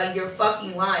lying. Like, you're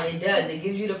fucking lying. It does. It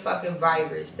gives you the fucking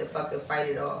virus to fucking fight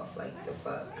it off. Like, the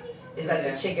fuck. It's like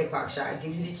the chicken pox shot. It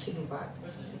gives you the chicken pox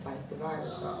to fight the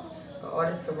virus off. So all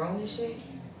this corona shit,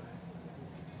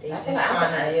 they I just feel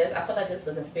trying to... I feel like it's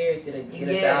a conspiracy to get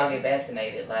us all get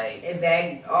vaccinated.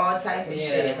 Like, all type of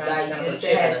shit. Like, just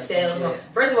to have cells on. Shit.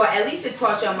 First of all, at least it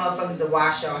taught y'all motherfuckers to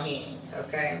wash your hands,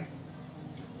 okay?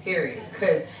 Period.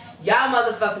 Because y'all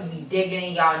motherfuckers be digging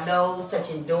in y'all nose,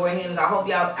 touching door handles. I hope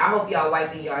y'all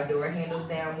wiping y'all door handles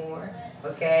down more,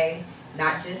 okay?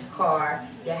 Not just car,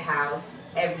 your house,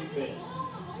 everything.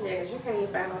 Yeah, because you can't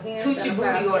even find no hands. Toot your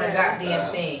booty on a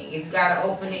goddamn thing. If you gotta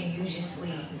open it, use your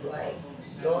sleeve. Like,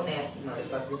 y'all nasty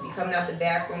motherfuckers. If you coming out the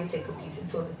bathroom, take a piece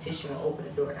of toilet tissue and open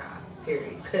the doorknob.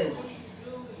 Period. Because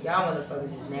y'all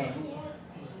motherfuckers is nasty.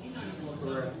 For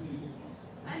real.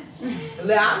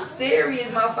 Like, I'm serious.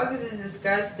 Motherfuckers is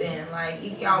disgusting. Like,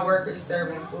 even y'all workers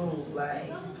serving food.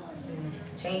 Like,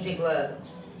 change your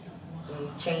gloves. When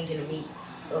you changing the meat.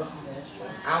 Ugh.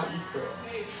 I don't eat pork.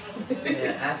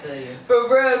 yeah, I feel you. For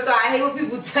real. So I hate when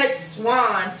people touch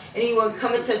swan and he will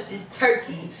come and touch this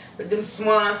turkey with them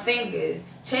swan fingers.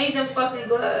 Change them fucking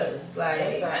gloves.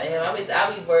 Like,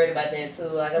 I be worried about that too.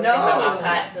 Like, I'm thinking about my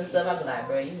pots and stuff. I be like,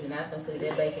 bro, you not gonna cook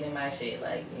that bacon in my shit.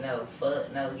 Like, no,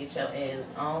 fuck, no, get your ass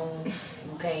on.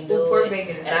 You can't do pork it.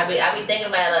 bacon is And I be thinking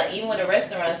about, like, even with the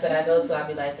restaurants that I go to, I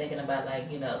be like thinking about,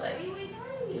 like, you know, like,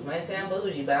 it might sound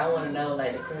bougie, but I want to know,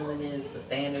 like, the cleanliness, the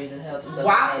standards, and health and stuff.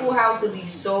 Waffle House would be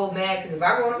so mad because if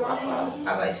I go to Waffle House, I'm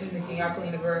like, excuse me, can y'all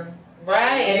clean the grill?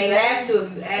 Right. And they have to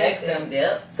if you ask them.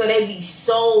 Yep. So they be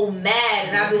so mad,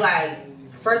 and I be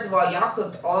like, first of all, y'all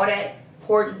cooked all that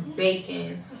pork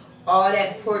bacon, all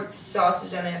that pork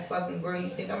sausage on that fucking grill. You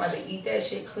think I'm about to eat that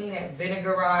shit? Clean that,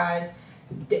 vinegarize,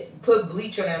 put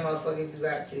bleach on that motherfucker if you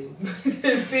got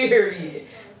to. Period.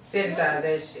 Sanitize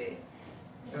that shit.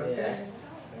 Okay. Yeah.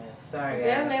 Sorry, guys.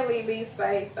 Definitely be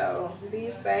safe though.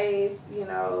 Be safe, you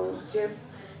know, just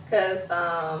because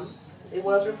it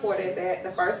was reported that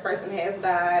the first person has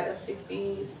died, a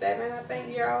 67, I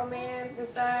think, year-old man has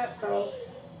died. So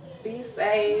be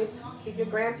safe. Keep your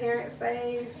grandparents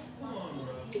safe.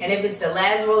 And if it's the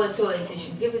last roll of toilet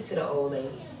tissue, give it to the old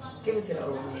lady. Give it to the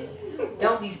old man.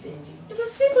 Don't be stingy.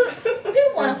 Because people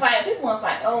want to fight. People want to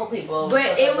fight old people.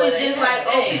 But it was just like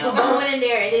old damn. people going in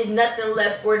there and there's nothing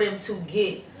left for them to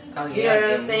get. Oh, yeah, you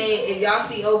know what I'm saying? If y'all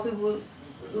see old people,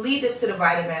 lead them to the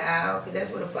vitamin aisle because that's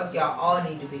where the fuck y'all all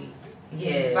need to be.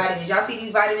 Yeah, these vitamins. Y'all see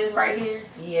these vitamins right here?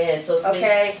 Yeah. So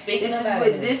speaking of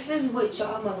this is what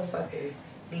y'all motherfuckers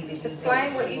need to be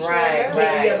Explain what each one right.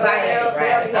 Get your vitamins.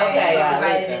 Right. Okay, Your y'all,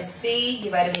 vitamin C,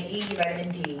 your vitamin E, your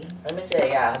vitamin D. Let me tell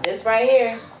y'all, this right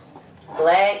here,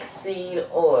 black seed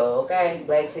oil. Okay,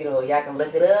 black seed oil. Y'all can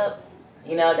look it up.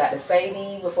 You know, Dr.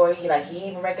 Sadie, before he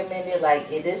even recommended,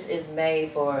 this is made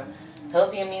for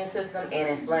healthy immune system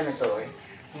and inflammatory.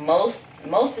 Most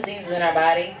diseases in our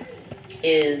body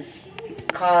is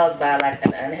caused by like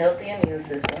an unhealthy immune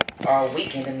system or a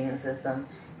weakened immune system,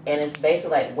 And it's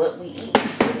basically like what we eat,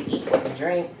 what we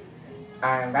drink,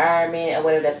 our environment, or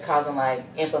whatever that's causing like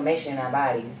inflammation in our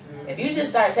bodies. If you just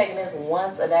start taking this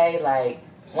once a day,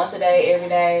 every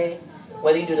day,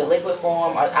 whether you do the liquid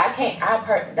form or now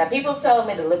people have told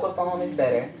me the liquid form is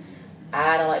better.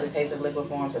 I don't like the taste of liquid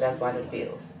form, so that's why I do the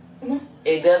pills.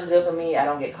 It does good for me. I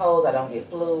don't get colds. I don't get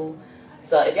flu.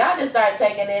 So if y'all just start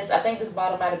taking this, I think this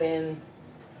bottle might have been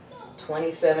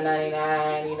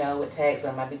 $27.99, with tax, so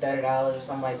it might be $30 or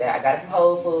something like that. I got it from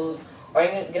Whole Foods, or you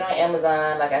can get on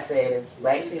Amazon. Like I said, it's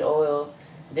blackseed oil.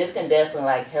 This can definitely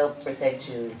like help protect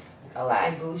you a lot.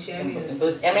 And boost your immune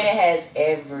system. I mean, it has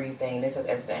everything. This has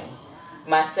everything.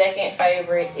 My second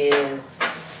favorite is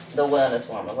the wellness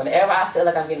formula. Whenever I feel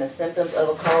like I'm getting the symptoms of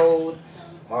a cold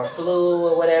or flu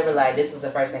or whatever, like this is the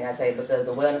first thing I take, because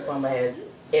the wellness formula has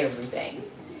everything.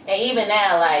 And even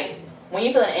now, like when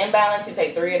you feel an imbalance, you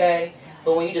take 3 a day.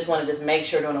 But when you just want to just make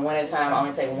sure during the winter time, I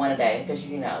only take 1 a day, because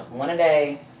 1 a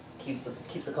day keeps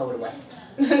the cold away.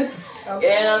 Okay.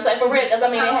 You know what I'm saying? For real, because I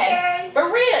mean,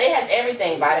 it has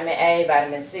everything: vitamin A,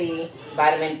 vitamin C,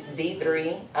 vitamin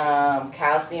D3,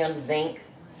 calcium, zinc,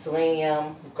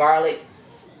 selenium, garlic.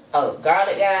 Oh,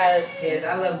 garlic, guys. Yes,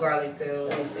 I love garlic pills.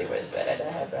 Let me see where it's at.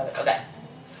 I have garlic. Okay.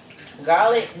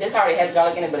 Garlic, this already has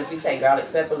garlic in it, but if you take garlic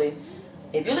separately,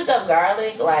 if you look up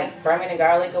garlic, like fermented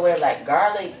garlic or whatever, like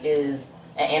garlic is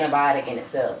an antibiotic in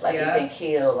itself. Like it can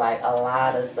kill like a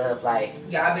lot of stuff. Like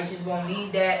y'all bitches won't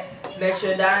need that.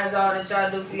 Metronidazole that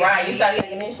y'all do for y'all. Right, you start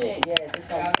taking this shit, just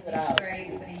gonna put it out.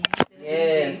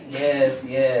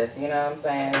 Yes. You know what I'm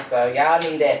saying? So y'all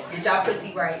need that. Get y'all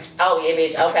pussy right. Oh yeah,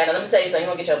 bitch. Okay, now let me tell you something. You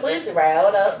want to get your pussy right?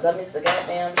 Hold up. Let me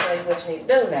goddamn tell you what you need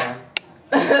to do now.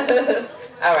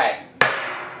 All right.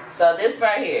 So this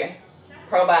right here,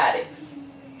 probiotics.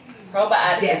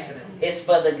 Probiotics is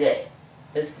for the gut.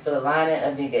 It's for the lining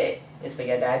of your gut. It's for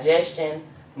your digestion.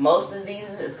 Most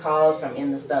diseases is caused from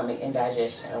in the stomach,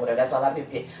 indigestion or whatever. That's why a lot of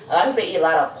people get. A lot of people that eat a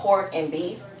lot of pork and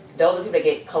beef, those are people that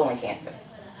get colon cancer.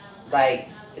 Like,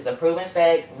 it's a proven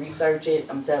fact. Research it.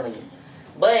 I'm telling you.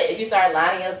 But if you start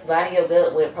lining your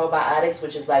gut with probiotics,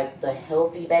 which is like the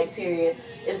healthy bacteria,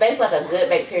 it's basically like a good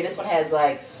bacteria. This one has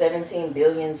like 17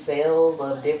 billion cells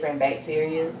of different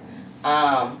bacteria.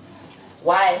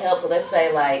 Why it helps? So let's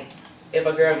say like if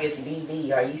a girl gets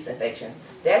BV or yeast infection,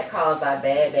 that's caused by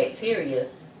bad bacteria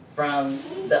from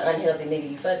the unhealthy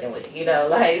nigga you fucking with.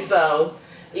 So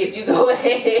if you go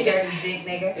ahead, dirty dick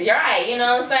nigga. You're right. You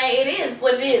know what I'm saying? It is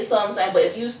what it is. So I'm saying, but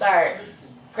if you start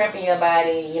prepping your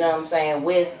body, you know what I'm saying,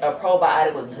 with a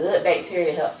probiotic with good bacteria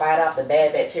to help fight off the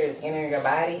bad bacteria that's entering your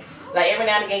body. Like every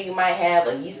now and again you might have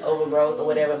a yeast overgrowth or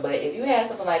whatever, but if you have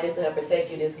something like this to help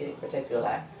protect you, this can protect you a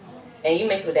lot. And you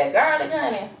mix with that garlic,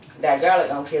 honey, that garlic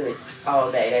gonna kill it all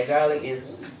day. That garlic is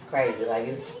crazy. Like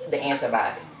it's the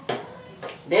antibiotic.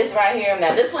 This right here,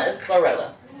 now this one is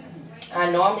chlorella. I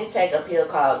normally take a pill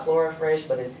called Chlorofresh,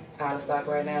 but it's out of stock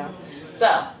right now.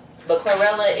 So, but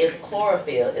chlorella is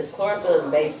chlorophyll. Chlorophyll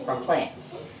is based from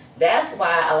plants. That's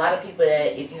why a lot of people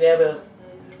that if you ever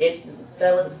date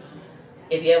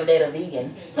a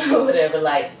vegan or whatever,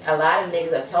 like a lot of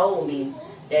niggas have told me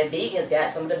that vegans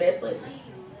got some of the best pussy.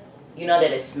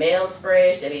 That it smells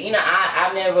fresh. That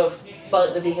I've never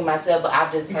fucked a vegan myself, but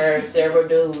I've just heard several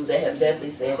dudes that have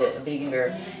definitely said that a vegan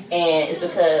girl, and it's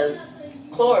because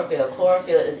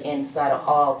chlorophyll is inside of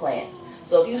all plants.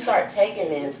 So if you start taking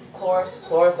this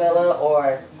chlorophyll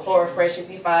or Chlorofresh,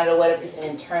 if you find it or whatever, it's an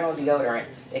internal deodorant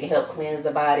that can help cleanse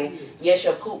the body. Yes,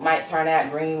 your poop might turn out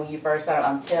green when you first start.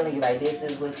 I'm telling you, like this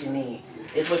is what you need.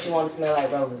 It's what you want to smell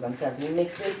like roses. I'm telling you. You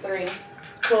mix this 3,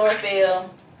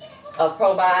 chlorophyll, a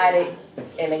probiotic,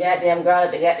 and the goddamn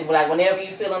garlic. Like whenever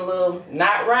you feeling a little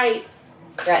not right,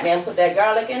 goddamn put that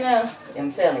garlic in there.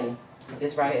 I'm telling you,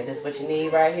 this right here, this is what you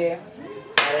need right here.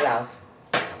 Cut it off.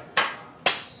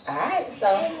 Alright, so,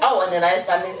 and then last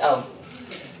but not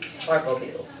least, charcoal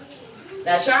pills.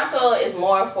 Now, charcoal is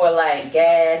more for like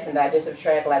gas and digestive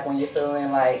tract, like when you're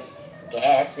feeling like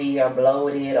gassy or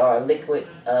bloated or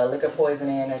liquor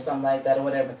poisoning or something like that or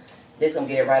whatever. This gonna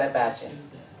get it right about you.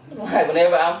 Like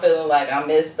whenever I'm feeling like I'm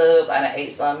messed up, I done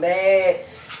ate something bad,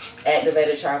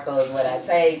 activated charcoal is what I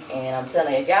take. And I'm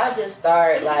telling you, if y'all just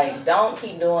start, like, don't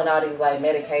keep doing all these like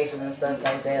medications and stuff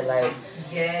like that, like,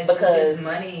 yes, because it's just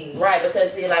money, right?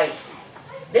 Because see, like,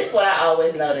 this is what I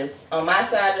always notice on my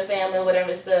side of the family,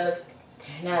 whatever stuff.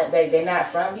 They're not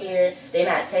from here. They're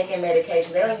not taking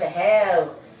medication. They don't even have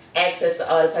access to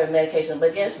all the type of medication.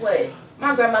 But guess what?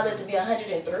 My grandma lived to be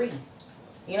 103.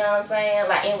 You know what I'm saying?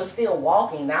 Like, and was still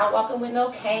walking. Not walking with no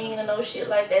cane or no shit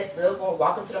like that. Still going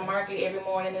walking to the market every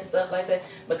morning and stuff like that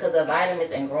because of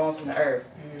vitamins and growing from the earth.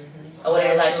 Mm-hmm. or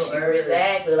whatever. Like Natural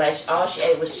exactly, like all she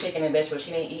ate was chicken and vegetables.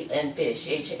 She didn't eat and fish.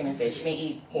 She ate chicken and fish. She didn't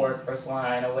eat pork or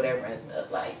swine or whatever and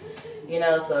stuff. Like, you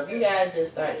know. So if you guys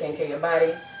just start taking care of your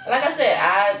body, like I said,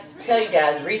 I tell you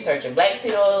guys, research it. Black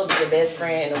seed oil be your best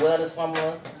friend in the wellness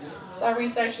formula. Start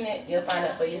researching it. You'll find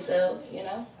out for yourself. You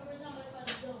know.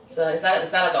 So it's not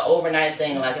like an overnight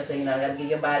thing. Like I said, you know, you gotta give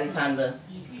your body time to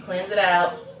cleanse it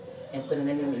out and put it in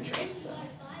the nutrients.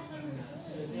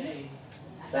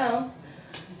 So,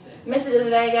 message of the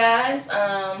day, guys.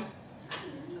 I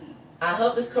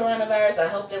hope this coronavirus, I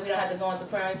hope that we don't have to go into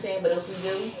quarantine, but if we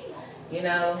do, you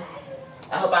know,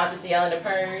 I hope I have to see y'all in the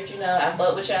purge. You know, I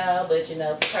fuck with y'all, but you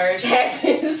know, if the purge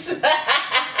happens.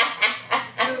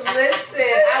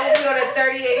 Listen, I will be on a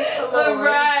 38 salon.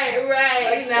 Right,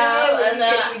 like, you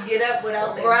know, we get up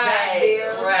without the right,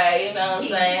 you know what I'm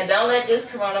saying? Don't let this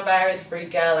coronavirus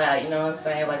freak y'all out, you know what I'm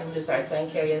saying? Like, you just start taking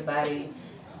care of your body,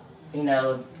 you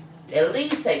know, at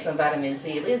least take some vitamin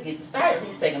C, at least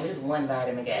taking at least one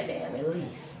vitamin, goddamn, at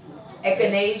least.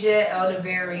 Echinacea,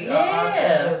 elderberry are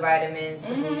also good vitamins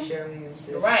to boost your immune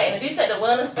system. Right, and if you take the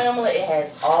wellness formula, it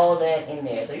has all that in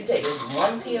there. So you take this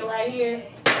one pill right here,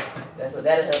 that'll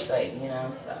help save you, you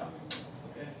know, so.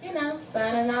 You know,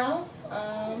 signing off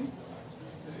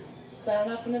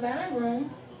from the Vibe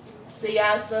Room. See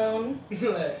y'all soon.